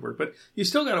detective work, but you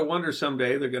still got to wonder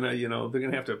someday they're gonna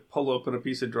have to pull open a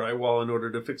piece of drywall in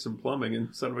order to fix some plumbing,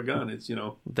 and son of a gun, it's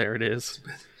there it is.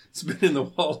 It's been in the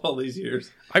wall all these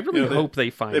years. I really hope they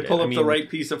find it. They pull up the right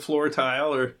piece of floor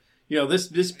tile, or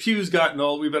this pew's gotten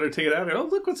old. We better take it out. Oh,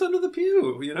 look what's under the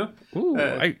pew. Ooh,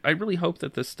 I really hope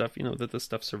that this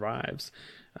stuff survives,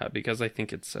 because I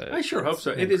think it's. I sure hope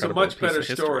so. It is a much better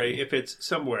story if it's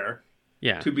somewhere.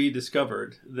 Yeah. To be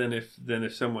discovered than if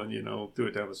someone threw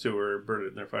it down the sewer or burned it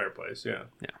in their fireplace. Yeah.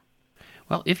 Yeah.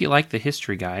 Well, if you like The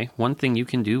History Guy, one thing you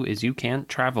can do is you can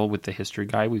travel with The History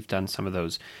Guy. We've done some of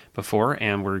those before,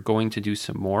 and we're going to do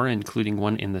some more, including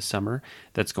one in the summer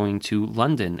that's going to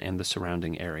London and the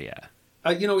surrounding area.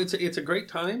 It's a great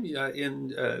time in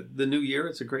the new year.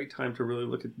 It's a great time to really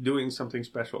look at doing something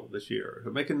special this year.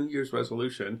 Make a New Year's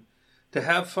resolution to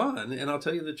have fun. And I'll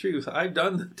tell you the truth, I've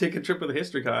done Take a Trip with The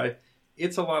History Guy.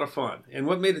 It's a lot of fun. And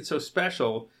what made it so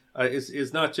special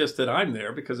is not just that I'm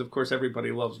there, because of course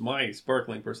everybody loves my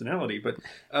sparkling personality, but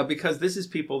because this is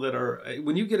people that are,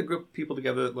 when you get a group of people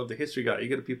together that love The History Guy, you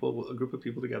get a group of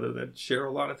people together that share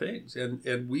a lot of things,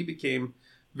 and we became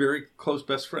very close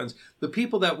best friends. The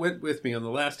people that went with me on the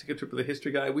last Take a Trip with The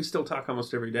History Guy, we still talk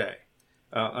almost every day.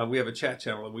 We have a chat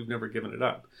channel, and we've never given it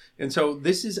up. And so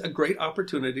this is a great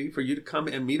opportunity for you to come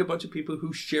and meet a bunch of people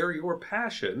who share your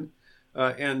passion,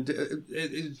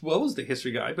 as well as the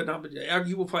history guy, but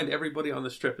you will find everybody on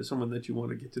this trip is someone that you want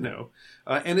to get to know.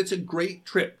 And it's a great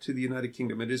trip to the United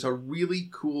Kingdom. It is a really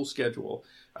cool schedule.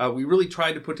 We really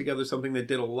tried to put together something that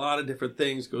did a lot of different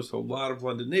things, goes to a lot of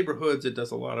London neighborhoods. It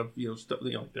does a lot of, stuff,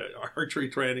 like the archery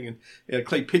training and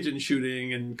clay pigeon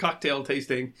shooting and cocktail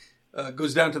tasting.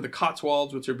 Goes down to the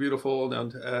Cotswolds, which are beautiful, down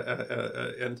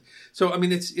to, and so, I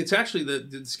mean, it's actually,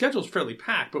 the schedule's fairly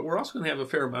packed, but we're also going to have a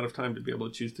fair amount of time to be able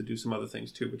to choose to do some other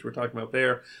things too, which we're talking about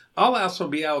there. I'll also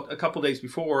be out a couple days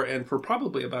before and for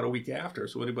probably about a week after,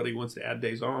 so anybody who wants to add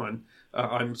days on,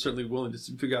 I'm certainly willing to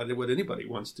figure out what anybody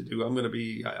wants to do. I'm going to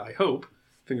be, I hope,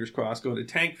 fingers crossed, going to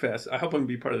Tank Fest. I hope I'm going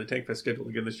to be part of the Tank Fest schedule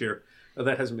again this year.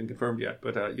 That hasn't been confirmed yet,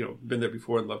 but, been there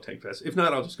before and love Tank Fest. If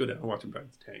not, I'll just go down and watch them drive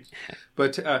the tanks.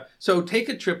 But, so take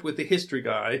a trip with the history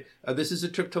guy. This is a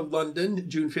trip to London,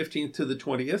 June 15th to the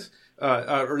 20th.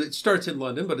 Or it starts in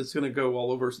London, but it's going to go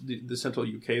all over the central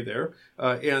UK there.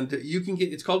 And you can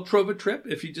it's called Trova Trip.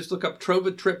 If you just look up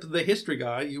Trova Trip, the history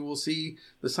guy, you will see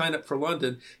the sign up for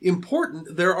London.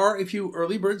 Important, there are a few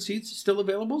early bird seats still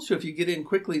available. So if you get in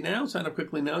quickly now, sign up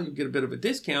quickly now, you get a bit of a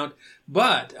discount.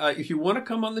 But if you want to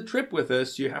come on the trip with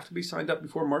us, you have to be signed up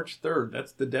before March 3rd.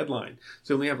 That's the deadline.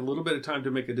 So you only have a little bit of time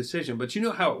to make a decision. But you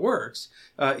know how it works.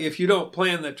 If you don't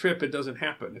plan that trip, it doesn't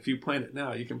happen. If you plan it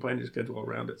now, you can plan your schedule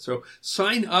around it. So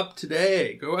sign up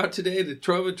today. Go out today to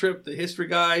Trova Trip, the history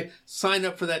guy. Sign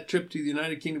up for that trip to the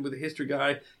United Kingdom with the history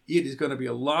guy. It is going to be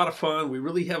a lot of fun. We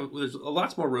really there's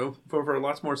lots more room for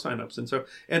lots more signups.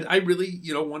 And I really,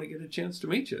 want to get a chance to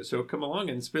meet you. So come along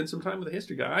and spend some time with the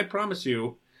history guy. I promise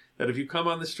you that if you come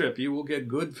on this trip, you will get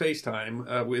good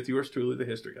FaceTime with yours truly, the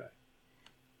history guy.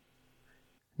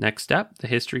 Next up, the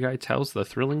history guy tells the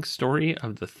thrilling story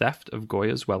of the theft of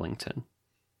Goya's Wellington.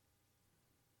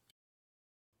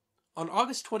 On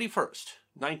August 21st,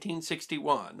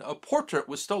 1961, a portrait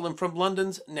was stolen from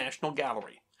London's National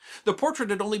Gallery. The portrait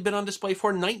had only been on display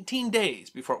for 19 days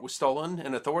before it was stolen,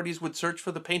 and authorities would search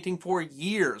for the painting for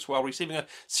years while receiving a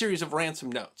series of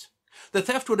ransom notes. The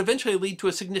theft would eventually lead to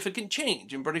a significant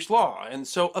change in British law, and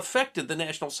so affected the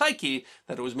national psyche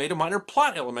that it was made a minor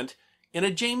plot element in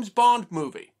a James Bond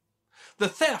movie. The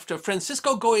theft of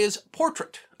Francisco Goya's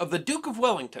portrait of the Duke of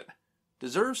Wellington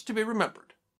deserves to be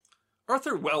remembered.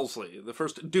 Arthur Wellesley, the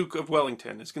first Duke of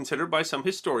Wellington, is considered by some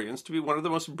historians to be one of the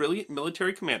most brilliant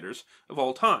military commanders of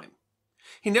all time.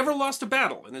 He never lost a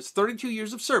battle in his 32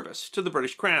 years of service to the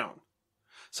British Crown.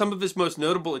 Some of his most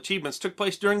notable achievements took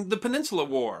place during the Peninsula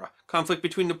War, a conflict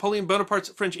between Napoleon Bonaparte's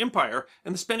French Empire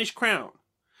and the Spanish Crown.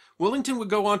 Wellington would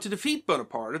go on to defeat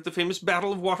Bonaparte at the famous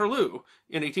Battle of Waterloo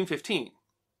in 1815.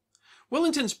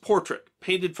 Wellington's portrait,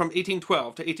 painted from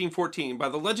 1812 to 1814 by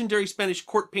the legendary Spanish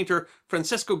court painter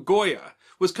Francisco Goya,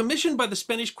 was commissioned by the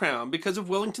Spanish Crown because of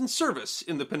Wellington's service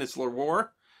in the Peninsular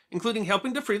War, including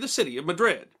helping to free the city of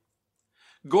Madrid.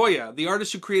 Goya, the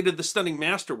artist who created the stunning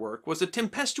masterwork, was a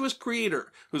tempestuous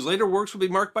creator whose later works would be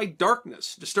marked by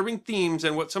darkness, disturbing themes,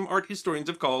 and what some art historians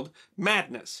have called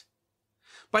madness.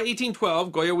 By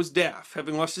 1812, Goya was deaf,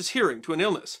 having lost his hearing to an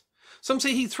illness. Some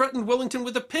say he threatened Wellington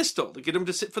with a pistol to get him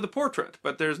to sit for the portrait,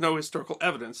 but there's no historical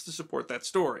evidence to support that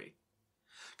story.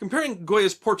 Comparing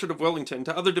Goya's portrait of Wellington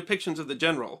to other depictions of the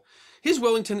general, his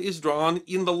Wellington is drawn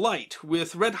in the light,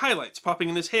 with red highlights popping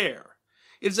in his hair.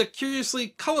 It is a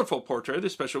curiously colorful portrait,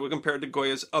 especially when compared to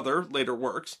Goya's other, later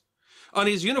works. On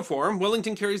his uniform,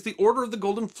 Wellington carries the Order of the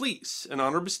Golden Fleece, an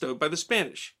honor bestowed by the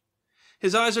Spanish.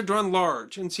 His eyes are drawn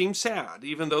large and seem sad,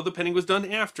 even though the painting was done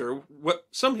after what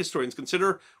some historians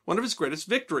consider one of his greatest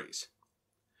victories.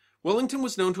 Wellington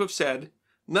was known to have said,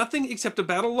 "Nothing except a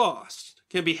battle lost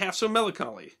can be half so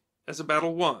melancholy as a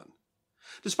battle won."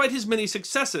 Despite his many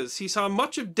successes, he saw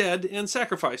much of dead and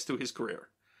sacrifice through his career.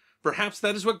 Perhaps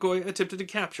that is what Goya attempted to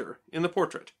capture in the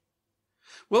portrait.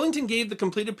 Wellington gave the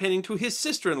completed painting to his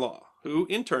sister-in-law, who,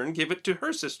 in turn, gave it to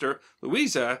her sister,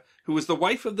 Louisa, who was the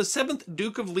wife of the 7th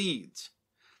Duke of Leeds.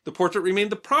 The portrait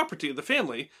remained the property of the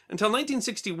family until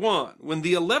 1961, when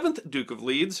the 11th Duke of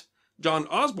Leeds, John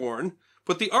Osborne,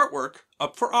 put the artwork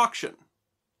up for auction.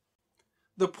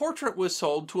 The portrait was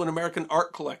sold to an American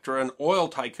art collector and oil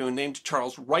tycoon named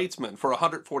Charles Wrightsman for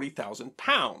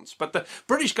 £140,000, but the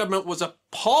British government was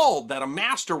appalled that a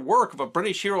master work of a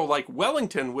British hero like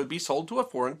Wellington would be sold to a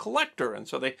foreign collector, and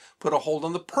so they put a hold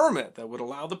on the permit that would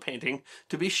allow the painting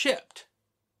to be shipped.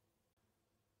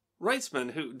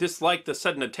 Wrightsman, who disliked the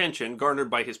sudden attention garnered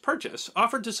by his purchase,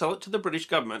 offered to sell it to the British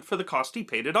government for the cost he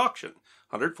paid at auction,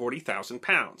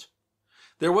 £140,000.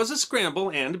 There was a scramble,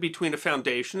 and between a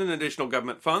foundation and additional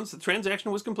government funds, the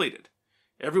transaction was completed.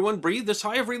 Everyone breathed a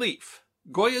sigh of relief.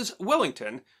 Goya's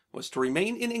Wellington was to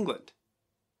remain in England.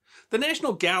 The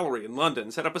National Gallery in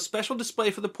London set up a special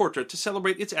display for the portrait to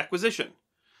celebrate its acquisition.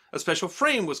 A special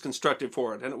frame was constructed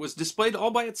for it, and it was displayed all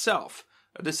by itself,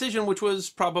 a decision which was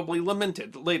probably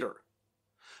lamented later.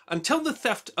 Until the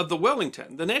theft of the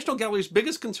Wellington, the National Gallery's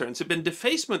biggest concerns had been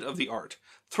defacement of the art,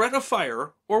 threat of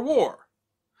fire, or war.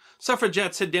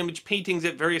 Suffragettes had damaged paintings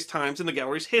at various times in the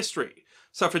gallery's history.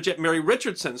 Suffragette Mary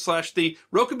Richardson slashed the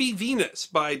Rokeby Venus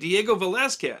by Diego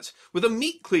Velázquez with a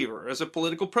meat cleaver as a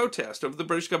political protest over the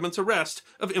British government's arrest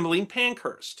of Emmeline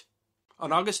Pankhurst.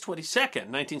 On August 22,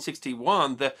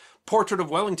 1961, the portrait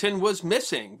of Wellington was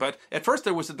missing, but at first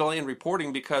there was a delay in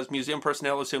reporting because museum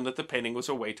personnel assumed that the painting was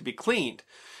away to be cleaned.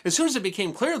 As soon as it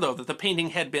became clear, though, that the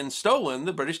painting had been stolen,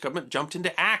 the British government jumped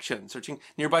into action, searching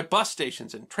nearby bus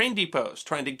stations and train depots,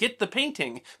 trying to get the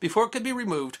painting before it could be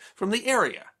removed from the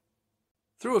area.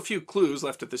 Through a few clues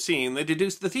left at the scene, they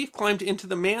deduced the thief climbed into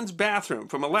the man's bathroom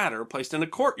from a ladder placed in a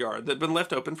courtyard that had been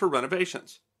left open for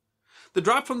renovations. The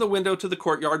drop from the window to the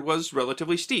courtyard was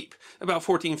relatively steep, about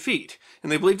 14 feet, and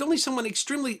they believed only someone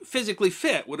extremely physically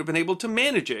fit would have been able to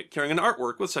manage it, carrying an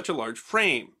artwork with such a large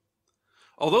frame.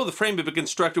 Although the frame had been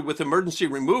constructed with emergency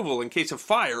removal in case of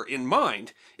fire in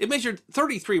mind, it measured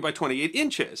 33 by 28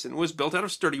 inches and was built out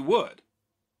of sturdy wood.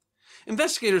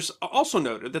 Investigators also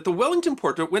noted that the Wellington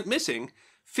portrait went missing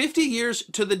 50 years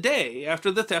to the day after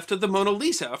the theft of the Mona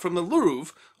Lisa from the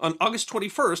Louvre on August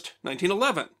 21,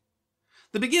 1911.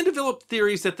 They began to develop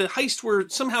theories that the heists were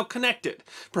somehow connected,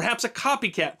 perhaps a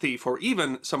copycat thief, or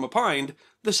even, some opined,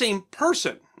 the same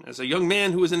person, as a young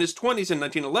man who was in his 20s in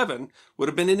 1911 would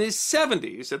have been in his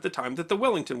 70s at the time that the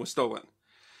Wellington was stolen,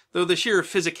 though the sheer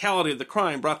physicality of the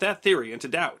crime brought that theory into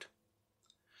doubt.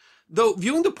 Though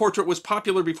viewing the portrait was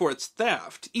popular before its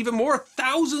theft, even more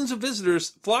thousands of visitors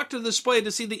flocked to the display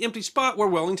to see the empty spot where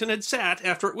Wellington had sat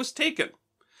after it was taken.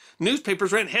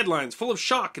 Newspapers ran headlines full of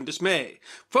shock and dismay.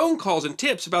 Phone calls and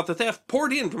tips about the theft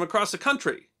poured in from across the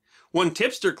country. One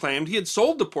tipster claimed he had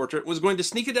sold the portrait and was going to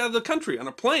sneak it out of the country on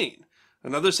a plane.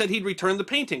 Another said he'd return the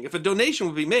painting if a donation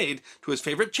would be made to his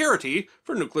favorite charity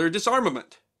for nuclear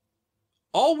disarmament.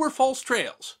 All were false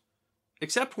trails,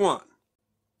 except one.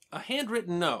 A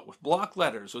handwritten note with block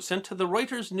letters was sent to the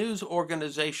Reuters news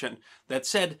organization that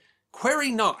said,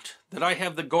 "Query not that I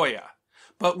have the Goya,"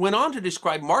 but went on to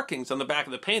describe markings on the back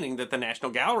of the painting that the National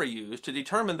Gallery used to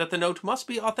determine that the note must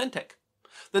be authentic.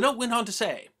 The note went on to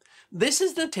say, "This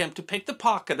is an attempt to pick the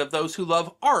pocket of those who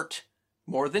love art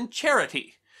more than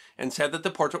charity," and said that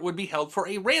the portrait would be held for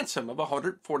a ransom of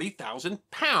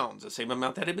 £140,000, the same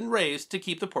amount that had been raised to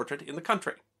keep the portrait in the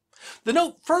country. The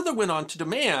note further went on to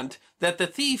demand that the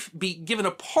thief be given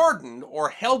a pardon or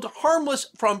held harmless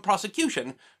from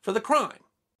prosecution for the crime.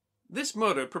 This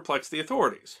motive perplexed the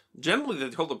authorities. Generally, they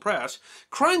told the press,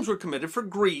 crimes were committed for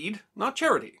greed, not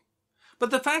charity. But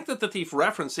the fact that the thief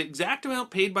referenced the exact amount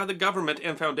paid by the government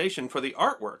and foundation for the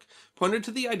artwork pointed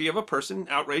to the idea of a person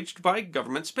outraged by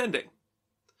government spending.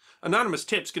 Anonymous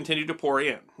tips continued to pour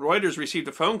in. Reuters received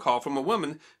a phone call from a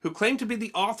woman who claimed to be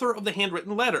the author of the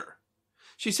handwritten letter.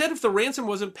 She said if the ransom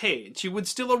wasn't paid, she would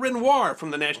steal a Renoir from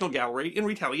the National Gallery in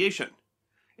retaliation.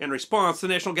 In response, the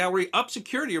National Gallery upped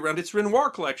security around its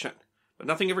Renoir collection, but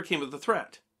nothing ever came of the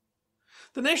threat.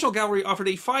 The National Gallery offered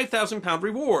a £5,000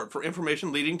 reward for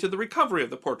information leading to the recovery of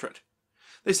the portrait.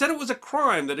 They said it was a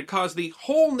crime that had caused the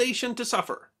whole nation to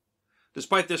suffer.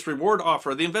 Despite this reward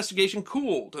offer, the investigation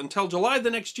cooled until July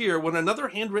the next year when another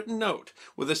handwritten note,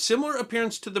 with a similar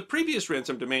appearance to the previous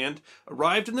ransom demand,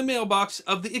 arrived in the mailbox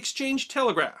of the Exchange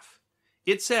Telegraph.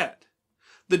 It said,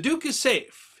 "The Duke is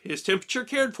safe, his temperature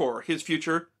cared for, his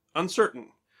future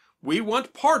uncertain. We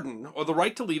want pardon or the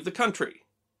right to leave the country."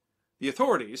 The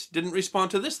authorities didn't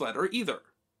respond to this letter either.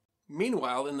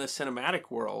 Meanwhile, in the cinematic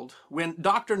world, when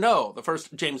Dr. No, the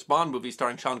first James Bond movie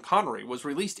starring Sean Connery, was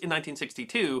released in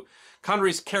 1962,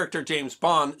 Connery's character James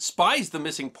Bond spies the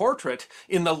missing portrait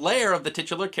in the lair of the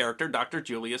titular character Dr.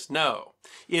 Julius No.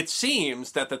 It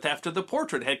seems that the theft of the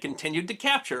portrait had continued to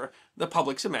capture the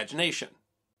public's imagination.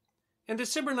 In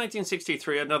December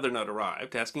 1963, another note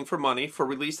arrived, asking for money for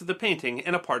release of the painting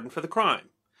and a pardon for the crime.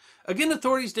 Again,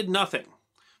 authorities did nothing.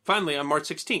 Finally, on March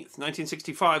 16,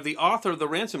 1965, the author of the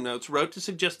ransom notes wrote to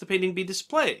suggest the painting be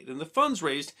displayed and the funds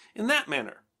raised in that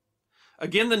manner.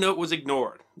 Again, the note was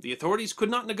ignored. The authorities could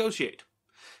not negotiate.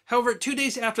 However, 2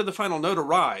 days after the final note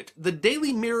arrived, the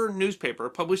Daily Mirror newspaper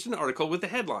published an article with the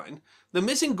headline, "The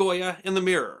Missing Goya and the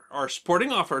Mirror, Our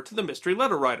Sporting Offer to the Mystery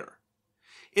Letter Writer."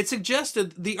 It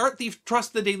suggested the art thief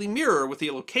trust the Daily Mirror with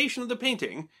the location of the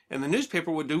painting, and the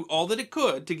newspaper would do all that it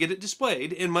could to get it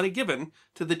displayed and money given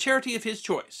to the charity of his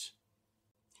choice.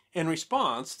 In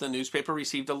response, the newspaper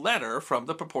received a letter from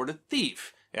the purported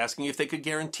thief, asking if they could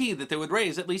guarantee that they would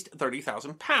raise at least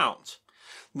 £30,000.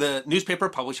 The newspaper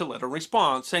published a letter in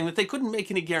response saying that they couldn't make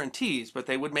any guarantees, but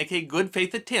they would make a good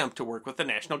faith attempt to work with the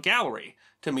National Gallery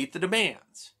to meet the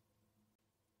demands.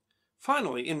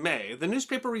 Finally, in May, the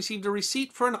newspaper received a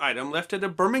receipt for an item left at a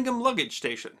Birmingham luggage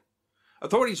station.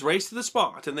 Authorities raced to the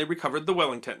spot and they recovered the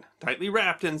Wellington, tightly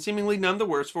wrapped and seemingly none the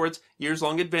worse for its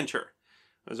years-long adventure.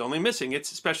 It was only missing its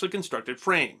specially constructed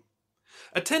frame.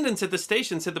 Attendants at the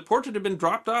station said the portrait had been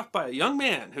dropped off by a young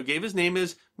man who gave his name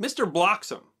as Mr.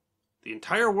 Bloxam. The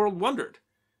entire world wondered,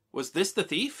 was this the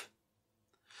thief?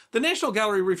 The National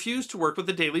Gallery refused to work with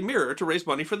the Daily Mirror to raise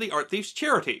money for the art thief's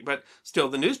charity, but still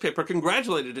the newspaper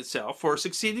congratulated itself for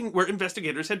succeeding where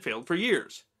investigators had failed for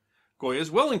years.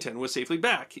 Goya's Wellington was safely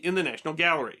back in the National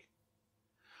Gallery.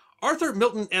 Arthur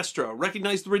Milton Estra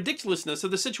recognized the ridiculousness of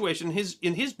the situation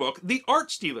in his book, The Art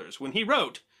Stealers, when he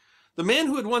wrote, "The man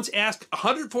who had once asked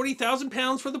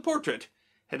 £140,000 for the portrait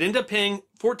had ended up paying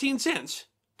 14 cents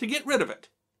to get rid of it."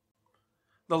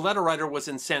 The letter writer was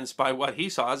incensed by what he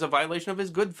saw as a violation of his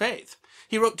good faith.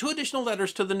 He wrote 2 additional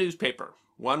letters to the newspaper.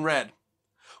 One read,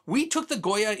 "We took the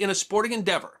Goya in a sporting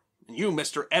endeavor, and you,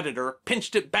 Mr. Editor,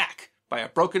 pinched it back by a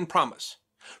broken promise.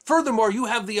 Furthermore, you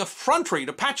have the effrontery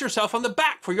to pat yourself on the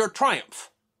back for your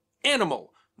triumph.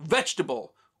 Animal,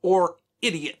 vegetable, or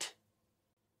idiot."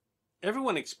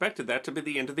 Everyone expected that to be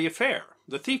the end of the affair.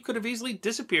 The thief could have easily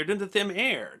disappeared into thin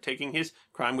air, taking his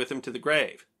crime with him to the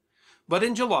grave. But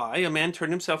in July, a man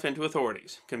turned himself in to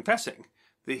authorities, confessing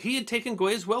that he had taken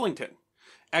Goya's Wellington,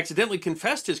 accidentally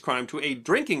confessed his crime to a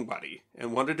drinking buddy,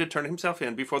 and wanted to turn himself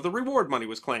in before the reward money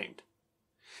was claimed.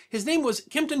 His name was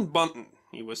Kempton Bunton.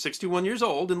 He was 61 years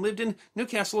old and lived in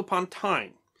Newcastle upon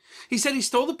Tyne. He said he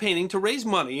stole the painting to raise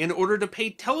money in order to pay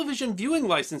television viewing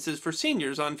licenses for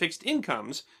seniors on fixed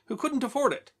incomes who couldn't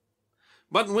afford it.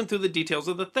 Bunton went through the details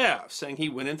of the theft, saying he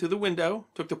went in through the window,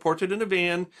 took the portrait in a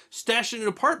van, stashed it in an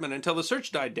apartment until the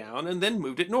search died down, and then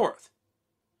moved it north.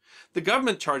 The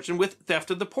government charged him with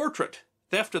theft of the portrait,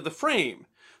 theft of the frame,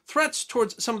 threats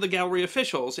towards some of the gallery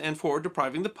officials, and for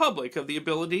depriving the public of the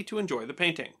ability to enjoy the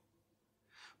painting.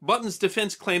 Bunton's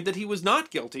defense claimed that he was not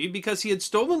guilty because he had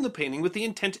stolen the painting with the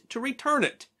intent to return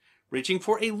it, reaching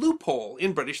for a loophole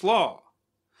in British law.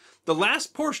 The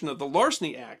last portion of the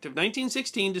Larceny Act of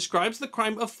 1916 describes the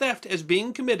crime of theft as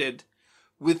being committed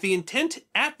with the intent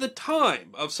at the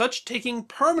time of such taking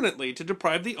permanently to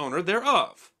deprive the owner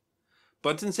thereof.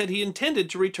 Bunton said he intended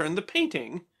to return the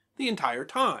painting the entire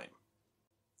time.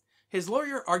 His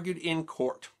lawyer argued in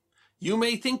court, "You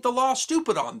may think the law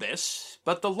stupid on this,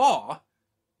 but the law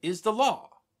is the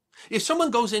law. If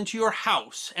someone goes into your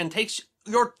house and takes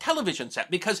your television set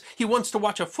because he wants to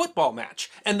watch a football match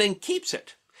and then keeps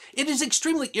it, it is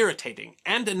extremely irritating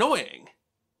and annoying,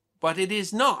 but it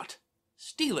is not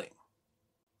stealing."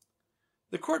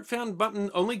 The court found Bunton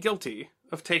only guilty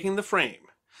of taking the frame,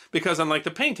 because unlike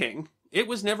the painting, it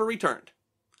was never returned.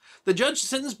 The judge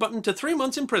sentenced Bunton to 3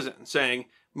 months in prison, saying,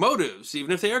 "Motives,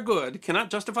 even if they are good, cannot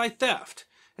justify theft,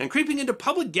 and creeping into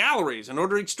public galleries in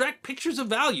order to extract pictures of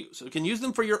value so you can use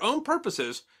them for your own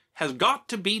purposes has got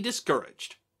to be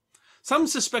discouraged." Some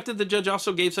suspected the judge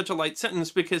also gave such a light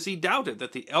sentence because he doubted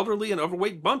that the elderly and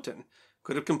overweight Bunton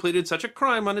could have completed such a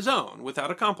crime on his own without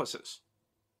accomplices.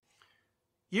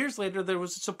 Years later, there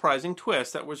was a surprising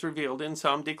twist that was revealed in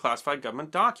some declassified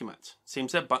government documents. It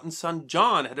seems that Bunton's son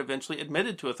John had eventually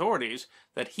admitted to authorities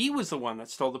that he was the one that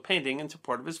stole the painting in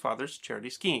support of his father's charity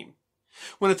scheme.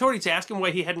 When authorities asked him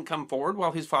why he hadn't come forward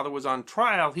while his father was on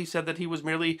trial, he said that he was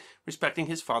merely respecting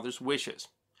his father's wishes.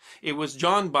 It was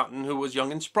John Bunton, who was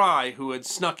young and spry, who had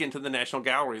snuck into the National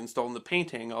Gallery and stolen the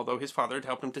painting, although his father had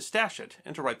helped him to stash it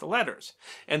and to write the letters.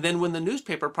 And then when the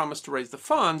newspaper promised to raise the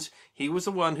funds, he was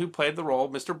the one who played the role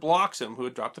of Mr. Bloxam, who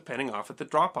had dropped the painting off at the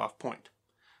drop-off point.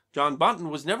 John Bunton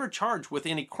was never charged with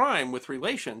any crime with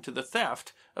relation to the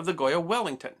theft of the Goya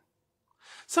Wellington.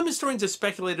 Some historians have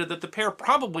speculated that the pair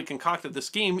probably concocted the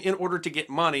scheme in order to get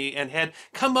money and had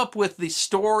come up with the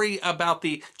story about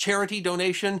the charity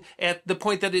donation at the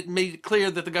point that it made it clear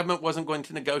that the government wasn't going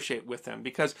to negotiate with them,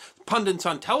 because pundits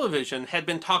on television had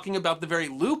been talking about the very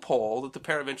loophole that the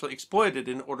pair eventually exploited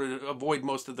in order to avoid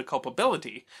most of the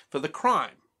culpability for the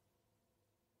crime.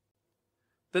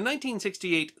 The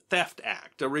 1968 Theft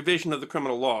Act, a revision of the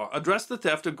criminal law, addressed the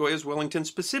theft of Goya's Wellington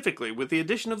specifically with the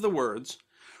addition of the words,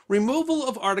 "Removal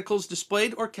of articles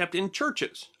displayed or kept in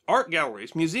churches, art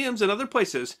galleries, museums, and other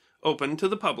places open to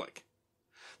the public."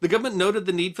 The government noted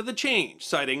the need for the change,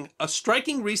 citing a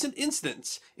striking recent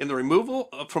instance in the removal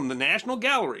from the National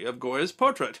Gallery of Goya's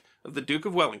portrait of the Duke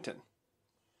of Wellington.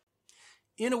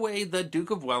 In a way, the Duke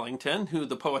of Wellington, who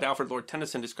the poet Alfred Lord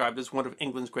Tennyson described as one of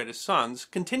England's greatest sons,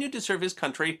 continued to serve his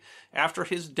country after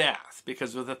his death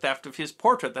because of the theft of his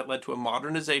portrait that led to a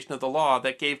modernization of the law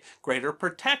that gave greater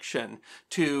protection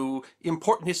to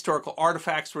important historical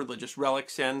artifacts, religious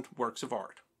relics, and works of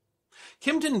art.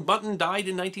 Kympton Button died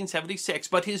in 1976,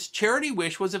 but his charity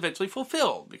wish was eventually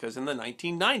fulfilled because in the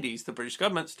 1990s, the British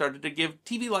government started to give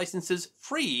TV licenses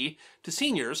free to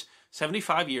seniors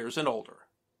 75 years and older.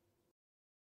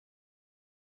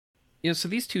 Yeah, so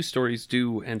these two stories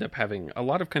do end up having a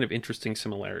lot of kind of interesting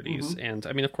similarities, and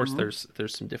I mean, of course, there's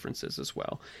some differences as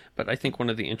well. But I think one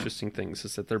of the interesting things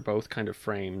is that they're both kind of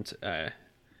framed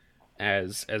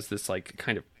as this like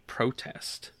kind of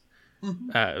protest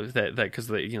that because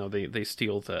they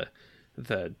steal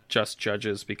the just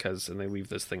judges and they leave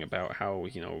this thing about how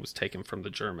it was taken from the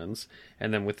Germans,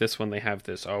 and then with this one they have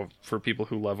this for people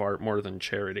who love art more than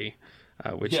charity,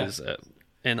 which is.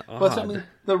 And odd. Well, I mean,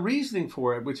 the reasoning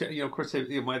for it, which, of course,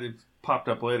 it might have popped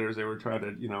up later as they were trying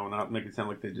to, not make it sound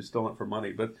like they just stole it for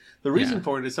money. But the reason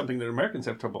for it is something that Americans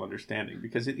have trouble understanding.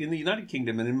 Because in the United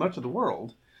Kingdom and in much of the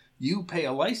world, you pay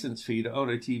a license fee to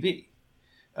own a TV.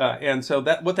 And so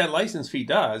what that license fee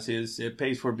does is it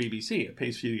pays for BBC. It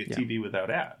pays for you to get TV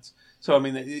without ads. So, I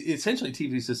mean, essentially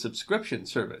TV is a subscription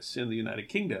service in the United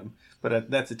Kingdom. But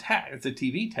that's a tax. It's a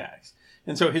TV tax.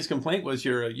 And so his complaint was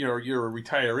you're a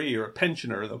retiree or a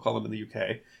pensioner, they'll call them in the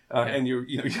UK, and you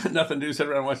got nothing to do, sit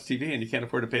around and watch TV, and you can't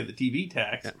afford to pay the TV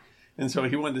tax. Yeah. And so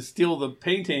he wanted to steal the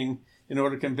painting in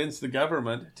order to convince the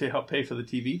government to help pay for the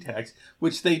TV tax,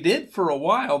 which they did for a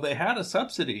while. They had a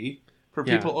subsidy for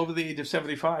people over the age of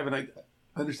 75, and I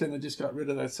understand they just got rid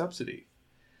of that subsidy.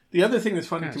 The other thing that's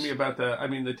funny to me about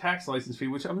the tax license fee,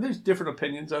 which there's different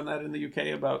opinions on that in the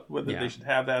UK about whether they should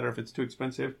have that or if it's too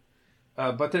expensive,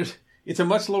 but it's a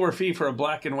much lower fee for a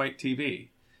black and white TV,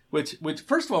 which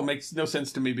first of all makes no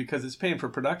sense to me because it's paying for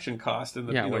production cost and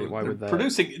why would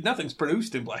that? Nothing's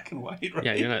produced in black and white,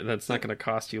 right? Yeah, that's not going to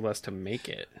cost you less to make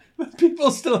it. But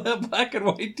people still have black and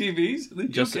white TVs.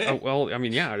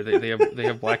 They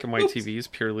have black and white TVs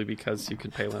purely because you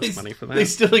can pay less money for that. They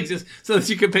still exist, so that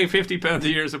you can pay £50 a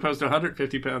year as opposed to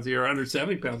 £150 a year, or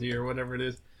 £170 a year, whatever it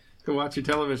is, to watch your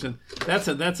television.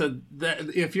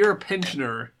 If you're a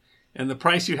pensioner. And the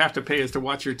price you have to pay is to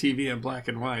watch your TV in black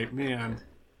and white. Man,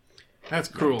 that's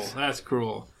cruel. That's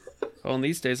cruel. Well, in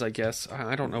these days, I guess,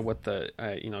 I don't know what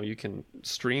you can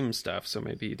stream stuff, so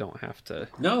maybe you don't have to.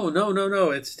 No.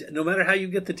 It's no matter how you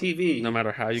get the TV. No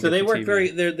matter how you get the TV. So they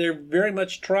work they're very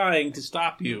much trying to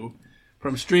stop you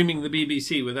from streaming the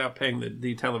BBC without paying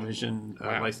the television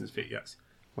license fee, yes.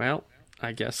 Well,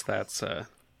 I guess that's...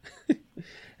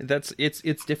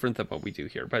 It's different than what we do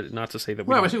here, but not to say that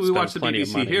we watch the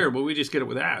BBC here, but we just get it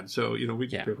with ads, so we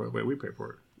just pay for it. We pay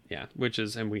for it. Yeah,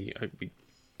 and we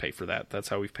pay for that. That's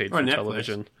how we've paid for Netflix.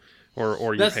 Television,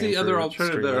 or that's the other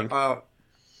alternative.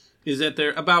 Is that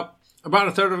they're about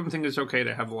a third of them think it's okay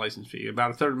to have the license fee. About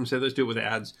a third of them say let's do it with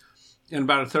ads, and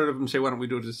about a third of them say why don't we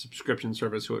do it as a subscription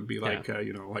service? So it'd be like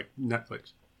like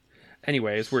Netflix.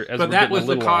 Anyways, but that was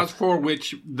the cause for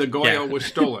which the Goya was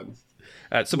stolen.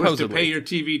 Supposedly. Was to pay your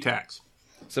TV tax.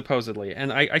 Supposedly.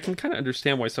 And I can kind of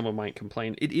understand why someone might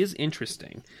complain. It is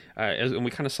interesting. And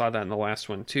we kind of saw that in the last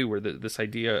one, too, where this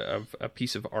idea of a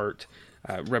piece of art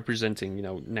representing,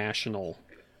 national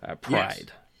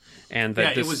pride. Yes. And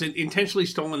that it was intentionally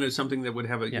stolen as something that would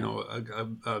have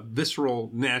a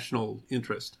visceral national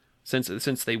interest.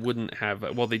 Since they wouldn't have,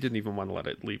 they didn't even want to let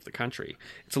it leave the country.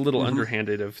 It's a little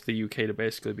underhanded of the UK to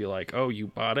basically be like, "Oh, you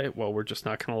bought it? Well, we're just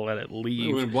not going to let it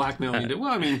leave." We're blackmailing it.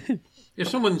 Well, I mean, if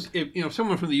someone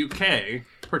from the UK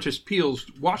purchased Peel's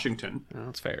Washington,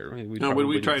 that's fair. I mean, would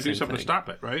we try to do something to stop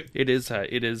it? Right? It's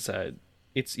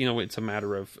a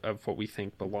matter of what we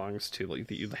think belongs to like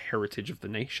the heritage of the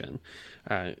nation,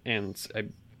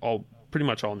 pretty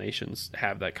much all nations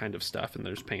have that kind of stuff, and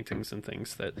there's paintings and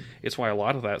things that it's why a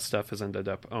lot of that stuff has ended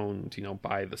up owned,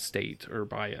 by the state or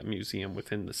by a museum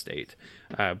within the state.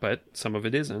 But some of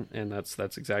it isn't, and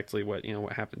that's exactly what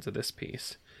happened to this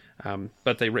piece.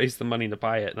 But they raised the money to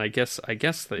buy it, and I guess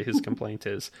that his complaint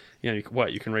is, you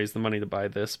can raise the money to buy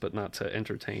this, but not to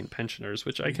entertain pensioners,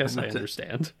 which I guess I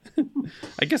understand.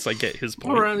 I guess I get his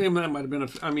point. Or that might have been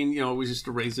it was just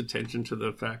to raise attention to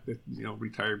the fact that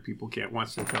retired people can't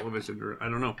watch their television, or I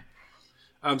don't know.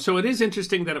 So it is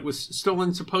interesting that it was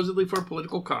stolen supposedly for a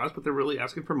political cause, but they're really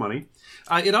asking for money.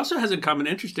 It also has in common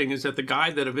interesting is that the guy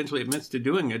that eventually admits to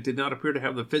doing it did not appear to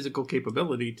have the physical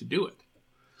capability to do it.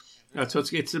 So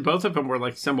it's both of them were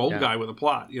like some old guy with a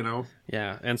plot,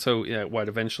 Yeah, and so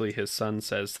eventually his son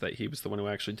says that he was the one who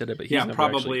actually did it, but he's never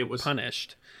probably actually it was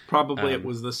punished. Probably it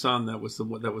was the son that was the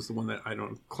one that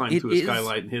climbed through a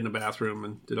skylight and hid in a bathroom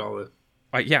and did all the.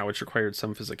 Which required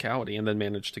some physicality, and then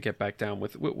managed to get back down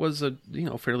with what was a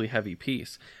fairly heavy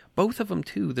piece. Both of them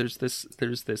too. There's this.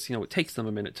 It takes them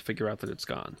a minute to figure out that it's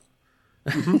gone.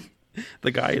 Mm-hmm.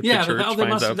 The guy at the church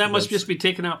finds out that must just be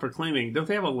taken out for claiming. Don't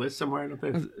they have a list somewhere? Don't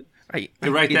they? They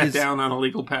write that down on a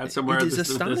legal pad somewhere. It is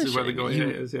astonishing. This is where the Goya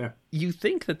is. Yeah. You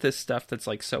think that this stuff that's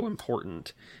like so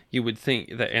important, you would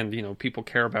think that, and people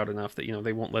care about enough that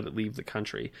they won't let it leave the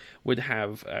country, would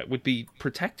be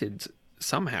protected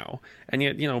somehow, and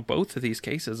yet both of these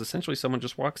cases essentially someone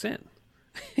just walks in.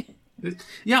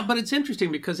 Yeah, but it's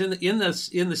interesting because in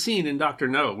the scene in Dr.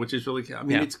 No, which is really,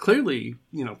 it's clearly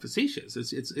facetious.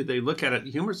 It's they look at it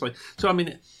humorously. So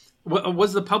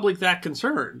was the public that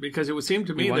concerned? Because it would seem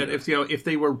to me that if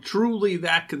they were truly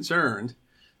that concerned,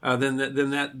 then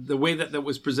the way that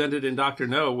was presented in Dr.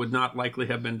 No would not likely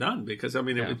have been done, because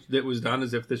it was done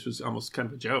as if this was almost kind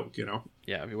of a joke,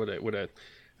 Yeah, it would have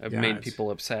made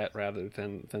people upset rather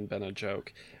than been a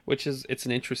joke, it's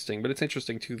interesting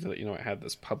too that it had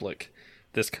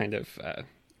this kind of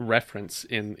reference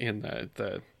in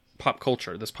the pop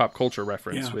culture,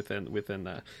 reference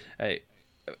within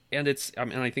and it's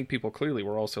I think people clearly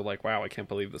were also like, wow, I can't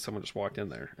believe that someone just walked in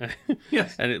there.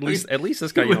 Yes, and at least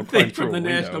this guy climbed from through the a window,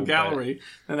 National Gallery,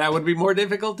 and that would be more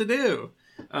difficult to do.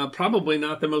 Probably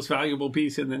not the most valuable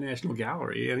piece in the National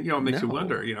Gallery, and it makes you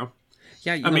wonder,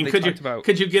 Yeah,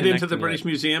 could you get into the British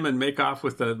Museum and make off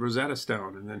with the Rosetta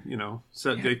Stone, and then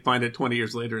they find it 20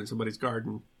 years later in somebody's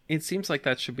garden? It seems like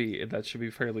that should be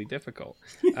fairly difficult.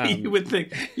 You would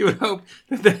hope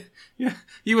that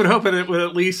it would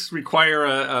at least require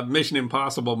a Mission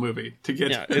Impossible movie to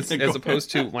get. Yeah, as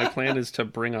opposed to my plan is to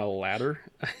bring a ladder.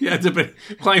 Yeah, to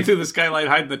climb through the skylight,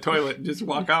 hide in the toilet, and just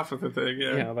walk off with the thing.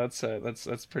 Yeah,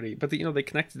 that's pretty. But they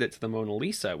connected it to the Mona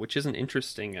Lisa, which is an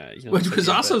interesting. Which was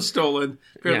also stolen.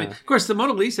 Yeah. Of course, the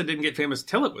Mona Lisa didn't get famous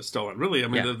till it was stolen. Really,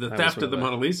 the theft of the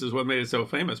Mona Lisa is what made it so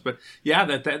famous. But yeah,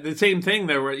 that the same thing.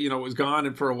 There were it was gone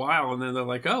and for a while, and then they're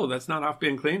like, oh, that's not off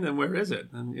being clean. Then where is it?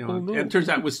 And and it turns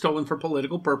out it was stolen for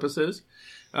political purposes,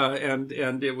 and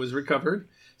it was recovered.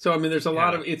 So there's a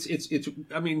lot of it's.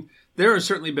 There has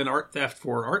certainly been art theft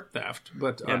for art theft,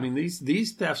 but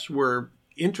these thefts were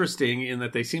interesting in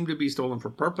that they seem to be stolen for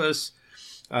purpose.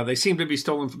 They seem to be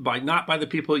stolen not by the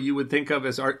people you would think of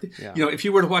as art. Yeah. If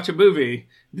you were to watch a movie,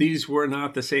 these were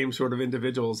not the same sort of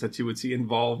individuals that you would see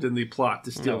involved in the plot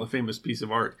to steal a famous piece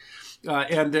of art.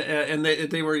 And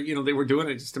they were doing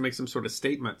it just to make some sort of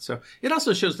statement. So it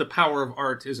also shows the power of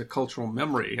art as a cultural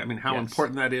memory. How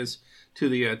important that is to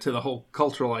the whole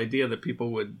cultural idea that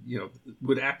people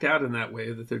would act out in that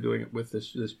way, that they're doing it with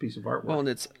this piece of artwork. Well,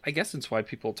 and I guess it's why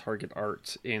people target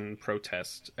art in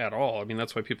protest at all.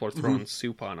 That's why people are throwing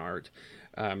soup on art.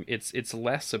 It's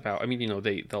less about.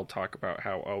 They'll talk about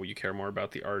how you care more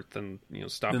about the art than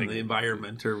stopping the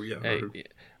environment or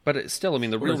but it's still,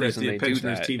 the real reason they do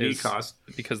that TV is cost.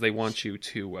 Because they want you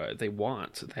to. They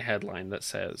want the headline that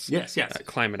says, "Yes,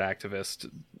 climate activist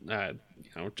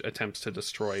attempts to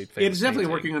destroy." It's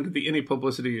definitely working under the "any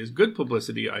publicity is good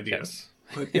publicity" idea. Yes.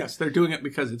 But yes, they're doing it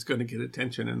because it's going to get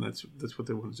attention, and that's what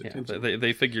they want is attention.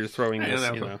 They figure throwing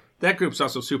this. That group's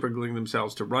also super gluing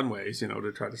themselves to runways,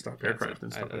 to try to stop aircraft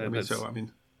and stuff.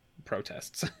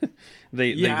 Protests.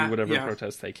 they do whatever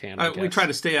protests they can. We try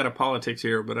to stay out of politics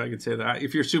here, but I could say that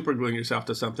if you're super gluing yourself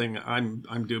to something,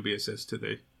 I'm dubious as to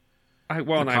the. I've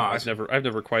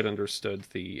never quite understood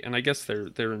and I guess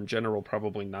they're in general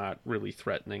probably not really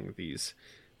threatening these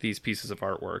pieces of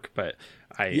artwork, but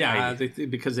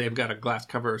because they've got a glass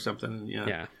cover or something.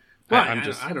 Yeah. Well,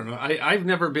 I don't know. I've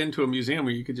never been to a museum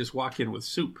where you could just walk in with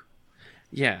soup.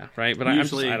 Yeah, right. But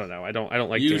usually, I don't know. I don't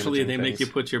like. Usually, they make you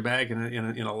put your bag in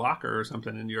a locker or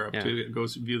something in Europe to go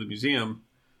view the museum.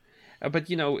 But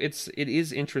it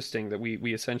is interesting that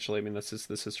we essentially.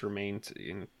 This has remained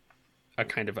in a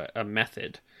kind of a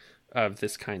method of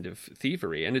this kind of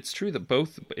thievery, and it's true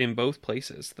that in both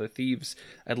places the thieves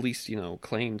at least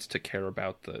claimed to care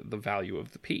about the value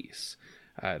of the piece,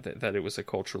 that it was a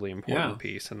culturally important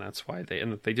piece, and that's why they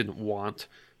didn't want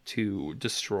to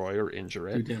destroy or injure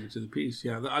it. Do damage to the piece,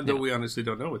 Though we honestly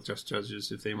don't know with just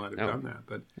judges if they might have done that,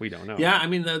 but we don't know. Yeah,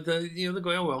 the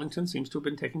Goya Wellington seems to have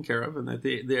been taken care of, and that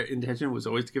their intention was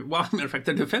always to give. Well, matter of fact,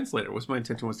 the defense later was my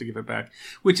intention was to give it back,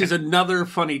 which is another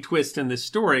funny twist in this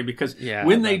story because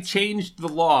when they changed the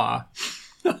law.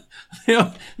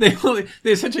 They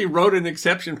essentially wrote an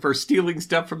exception for stealing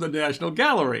stuff from the National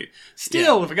Gallery.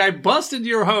 Still, if a guy busts into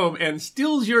your home and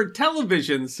steals your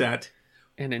television set,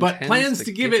 but plans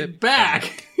to give it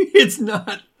back, it's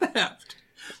not theft.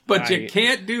 But you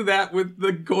can't do that with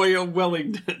the Goya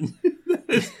Wellington.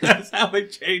 That's how they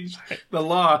changed the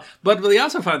law. But they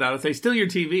also found out if they steal your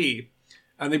TV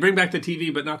and they bring back the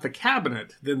TV but not the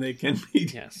cabinet, then they can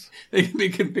be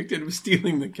convicted of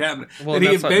stealing the cabinet. Well, and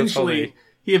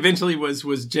he eventually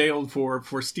was jailed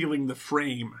for stealing the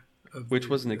frame. Which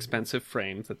was an expensive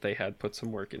frame that they had put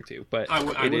some work into. But I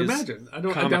would imagine.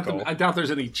 I doubt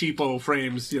there's any cheapo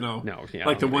frames,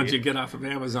 like the ones you get off of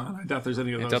Amazon. I doubt there's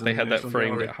any of those. I doubt they had that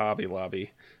framed Gallery. at Hobby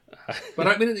Lobby. But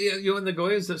I mean, and the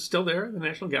Goya is still there, the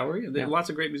National Gallery. There are lots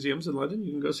of great museums in London.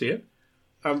 You can go see it.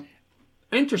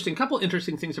 Couple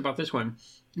interesting things about this one.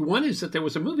 One is that there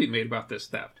was a movie made about this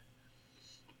theft.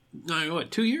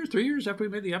 3 years after we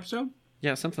made the episode?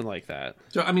 Yeah, something like that.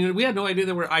 So, I mean, we had no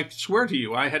idea I swear to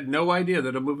you, I had no idea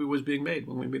that a movie was being made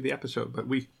when we made the episode. But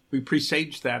we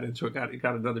presaged that, and so it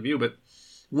got another view. But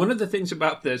one of the things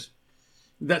about this,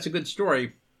 that's a good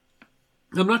story.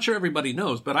 I'm not sure everybody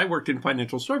knows, but I worked in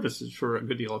financial services for a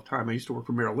good deal of time. I used to work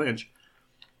for Merrill Lynch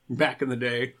back in the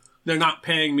day. They're not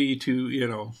paying me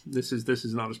to, this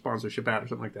is not a sponsorship ad or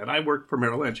something like that. I worked for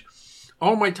Merrill Lynch.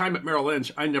 All my time at Merrill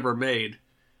Lynch, I never made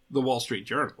the Wall Street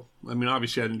Journal. I mean,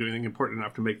 obviously I didn't do anything important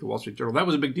enough to make the Wall Street Journal. That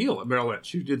was a big deal at Merrill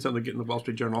Lynch. You did something to get in the Wall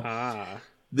Street Journal.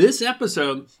 This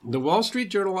episode, the Wall Street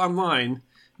Journal Online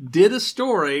did a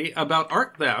story about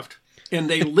art theft, and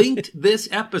they linked this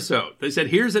episode. They said,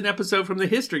 here's an episode from the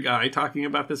History Guy talking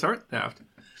about this art theft.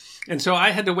 And so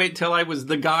I had to wait till I was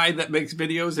the guy that makes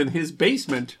videos in his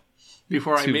basement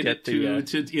before I made it to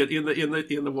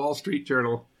in the Wall Street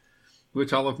Journal,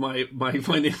 which all of my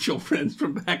financial friends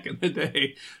from back in the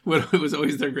day, it was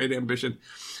always their great ambition.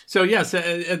 So yes,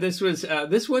 this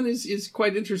one is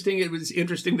quite interesting. It was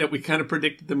interesting that we kind of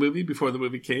predicted the movie before the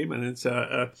movie came, and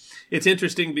it's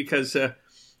interesting because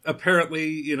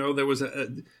apparently there was a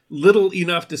little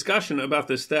enough discussion about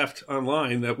this theft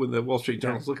online that when the Wall Street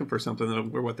Journal was looking for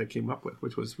something, were what they came up with,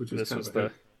 which was this kind was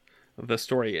of the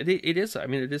story. It is. I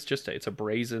mean, it is just it's a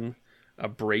brazen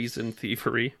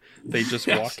thievery. They just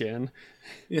walk in.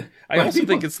 Yeah, I also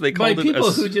think they called it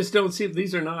people who just don't see.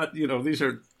 These are not. These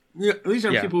are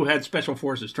people who had special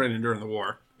forces training during the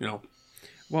war.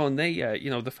 Well, and they,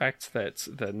 the fact that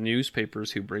the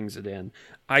newspapers who brings it in,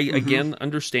 I again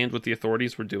understand what the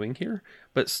authorities were doing here,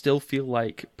 but still feel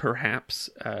like perhaps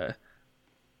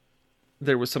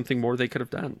there was something more they could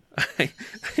have done.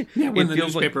 When the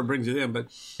newspaper brings it in, but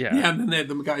and then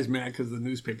the guy's mad because the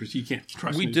newspapers, you can't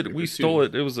trust. We stole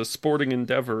it. It was a sporting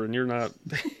endeavor, and you're not.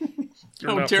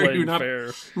 How dare you not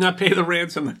pay the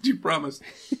ransom that you promised?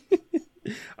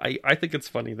 I think it's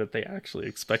funny that they actually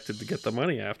expected to get the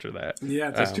money after that.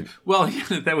 Yeah, that's true. Well,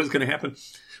 that was going to happen.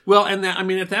 Well, and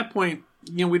at that point,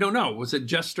 we don't know. Was it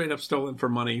just straight up stolen for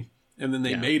money, and then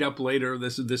they made up later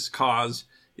this cause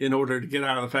in order to get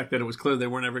out of the fact that it was clear they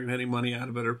weren't ever going to get any money out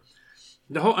of it? Or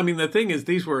the thing is,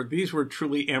 these were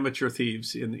truly amateur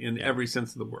thieves in every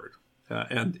sense of the word,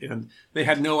 and they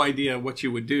had no idea what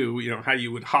you would do. How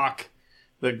you would hawk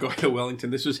the Goya Wellington.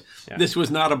 This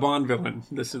was not a Bond villain.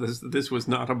 This was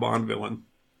not a Bond villain.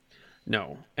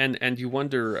 No, and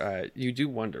you do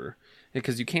wonder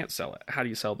because you can't sell it. How do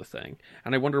you sell the thing?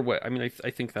 And I wonder what. I mean,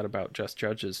 I think that about Just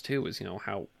Judges too. Is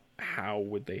how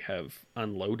would they have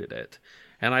unloaded it?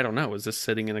 And I don't know. Is this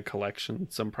sitting in a collection,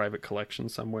 some private collection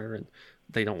somewhere, and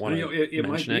they don't want to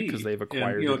mention it because they've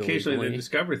acquired it occasionally illegally? They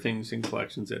discover things in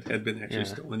collections that had been actually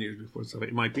stolen years before. So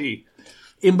it might be.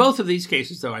 In both of these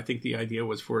cases, though, I think the idea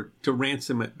was to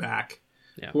ransom it back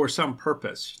for some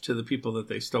purpose to the people that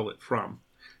they stole it from,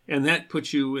 and that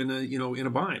puts you in a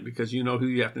bind because you know who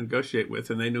you have to negotiate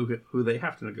with, and they knew who they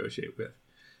have to negotiate with,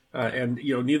 and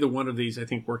neither one of these I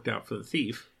think worked out for the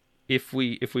thief. If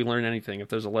we learn anything, if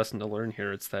there's a lesson to learn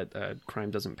here, it's that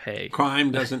crime doesn't pay.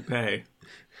 Crime doesn't pay.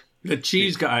 The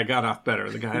cheese guy got off better.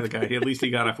 The guy, at least he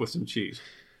got off with some cheese.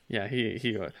 Yeah,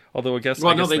 he. Although I guess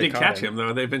they did catch him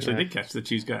though. They eventually did catch the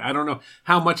cheese guy. I don't know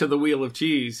how much of the wheel of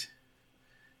cheese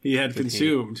he had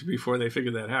consumed before they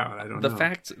figured that out. I don't know. The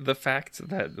fact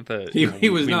that he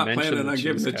was not planning on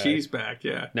giving the cheese back.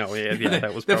 Yeah. No. Yeah.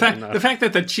 That was probably not. The fact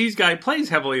that the cheese guy plays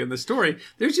heavily in the story.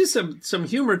 There's just some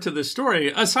humor to the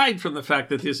story aside from the fact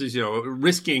that this is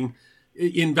risking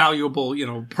invaluable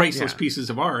priceless pieces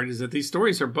of art. Is that these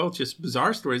stories are both just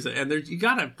bizarre stories, and you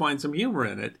got to find some humor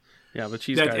in it. Yeah, the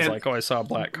cheese guy's like, I saw a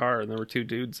black car and there were two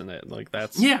dudes in it. Like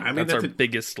that's our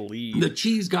biggest lead. The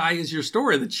cheese guy is your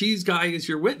story. The cheese guy is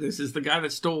your witness. Is the guy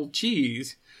that stole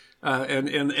cheese,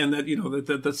 and that, you know,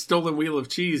 that the stolen wheel of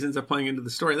cheese ends up playing into the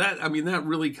story. That, I mean, that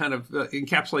really kind of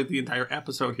encapsulates the entire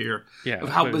episode here of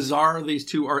how bizarre these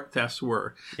two art thefts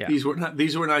were. Yeah.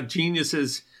 These were not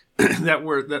geniuses that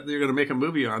they're going to make a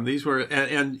movie on. These were,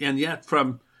 and yet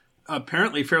from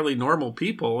apparently fairly normal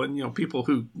people, and, you know, people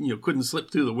who, you know, couldn't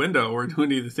slip through the window or do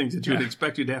any of the things that you would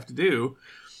expect you to have to do.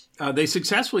 They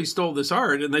successfully stole this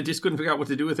art, and they just couldn't figure out what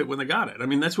to do with it when they got it. I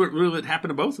mean, that's what really happened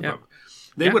to both of them.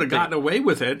 They would have gotten away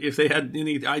with it if they had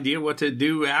any idea what to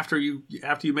do after you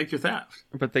make your theft.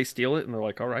 But they steal it, and they're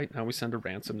like, all right, now we send a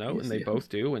ransom note, and they both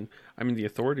do. And, I mean, the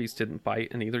authorities didn't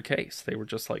bite in either case. They were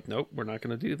just like, nope, we're not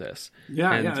going to do this.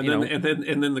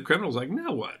 And then the criminal's like,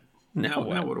 now what? Now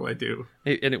what do I do?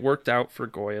 And it worked out for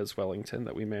Goya's Wellington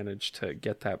that we managed to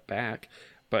get that back.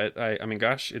 But, I mean,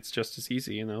 gosh, it's just as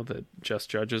easy, you know, that Just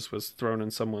Judges was thrown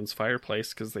in someone's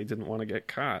fireplace because they didn't want to get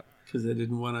caught. Because they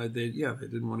didn't want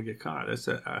to get caught.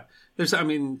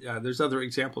 There's other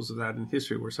examples of that in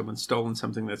history where someone's stolen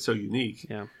something that's so unique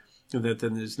that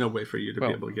then there's no way for you to be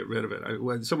able to get rid of it.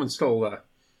 When someone stole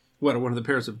one of the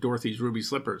pairs of Dorothy's ruby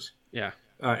slippers,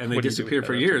 and they disappeared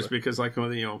for years because, like,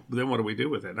 you know, then what do we do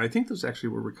with it? And I think those actually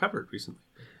were recovered recently.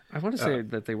 I want to say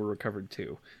that they were recovered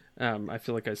too. I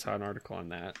feel like I saw an article on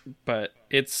that, but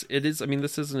it is. I mean,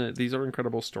 these are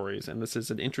incredible stories, and this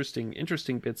is an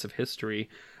interesting bits of history.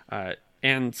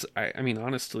 And I mean,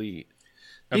 honestly,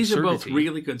 these are both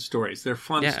really good stories. They're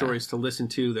fun stories to listen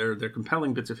to. They're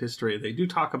compelling bits of history. They do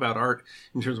talk about art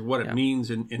in terms of what it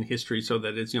means in history, so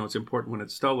that it's, you know, it's important when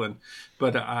it's stolen.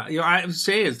 But you know, I would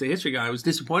say, as the history guy, I was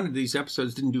disappointed these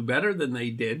episodes didn't do better than they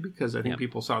did, because I think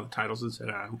people saw the titles and said,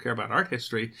 I don't care about art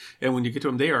history. And when you get to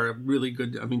them, they are really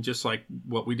good. I mean, just like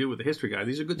what we do with the history guy,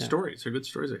 these are good stories. They're good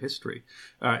stories of history.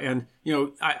 And you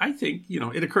know, I think, you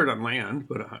know, it occurred on land,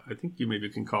 but I think you maybe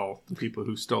can call the people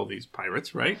who stole these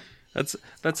pirates, right? That's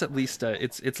at least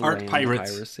it's art land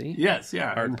piracy. Yes,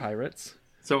 art pirates.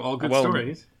 So all good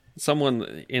stories.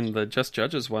 Someone in the Just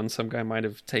Judges one, some guy might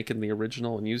have taken the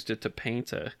original and used it to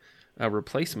paint a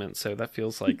replacement. So that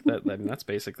feels like that. I mean, that's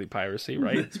basically piracy,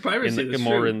 right? It's piracy.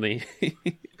 In the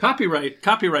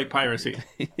copyright piracy.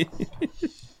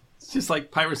 It's just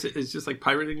like piracy. It's just like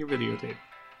pirating your videotape.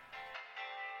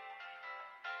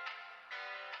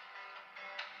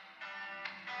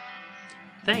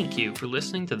 Thank you for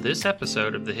listening to this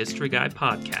episode of the History Guy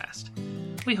podcast.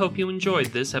 We hope you enjoyed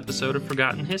this episode of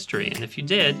Forgotten History, and if you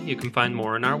did, you can find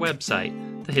more on our website,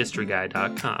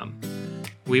 thehistoryguy.com.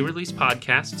 We release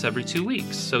podcasts every 2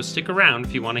 weeks, so stick around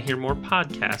if you want to hear more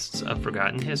podcasts of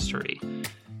Forgotten History.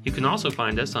 You can also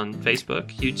find us on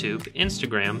Facebook, YouTube,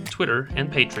 Instagram, Twitter,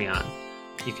 and Patreon.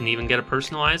 You can even get a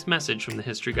personalized message from the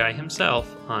History Guy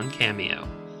himself on Cameo.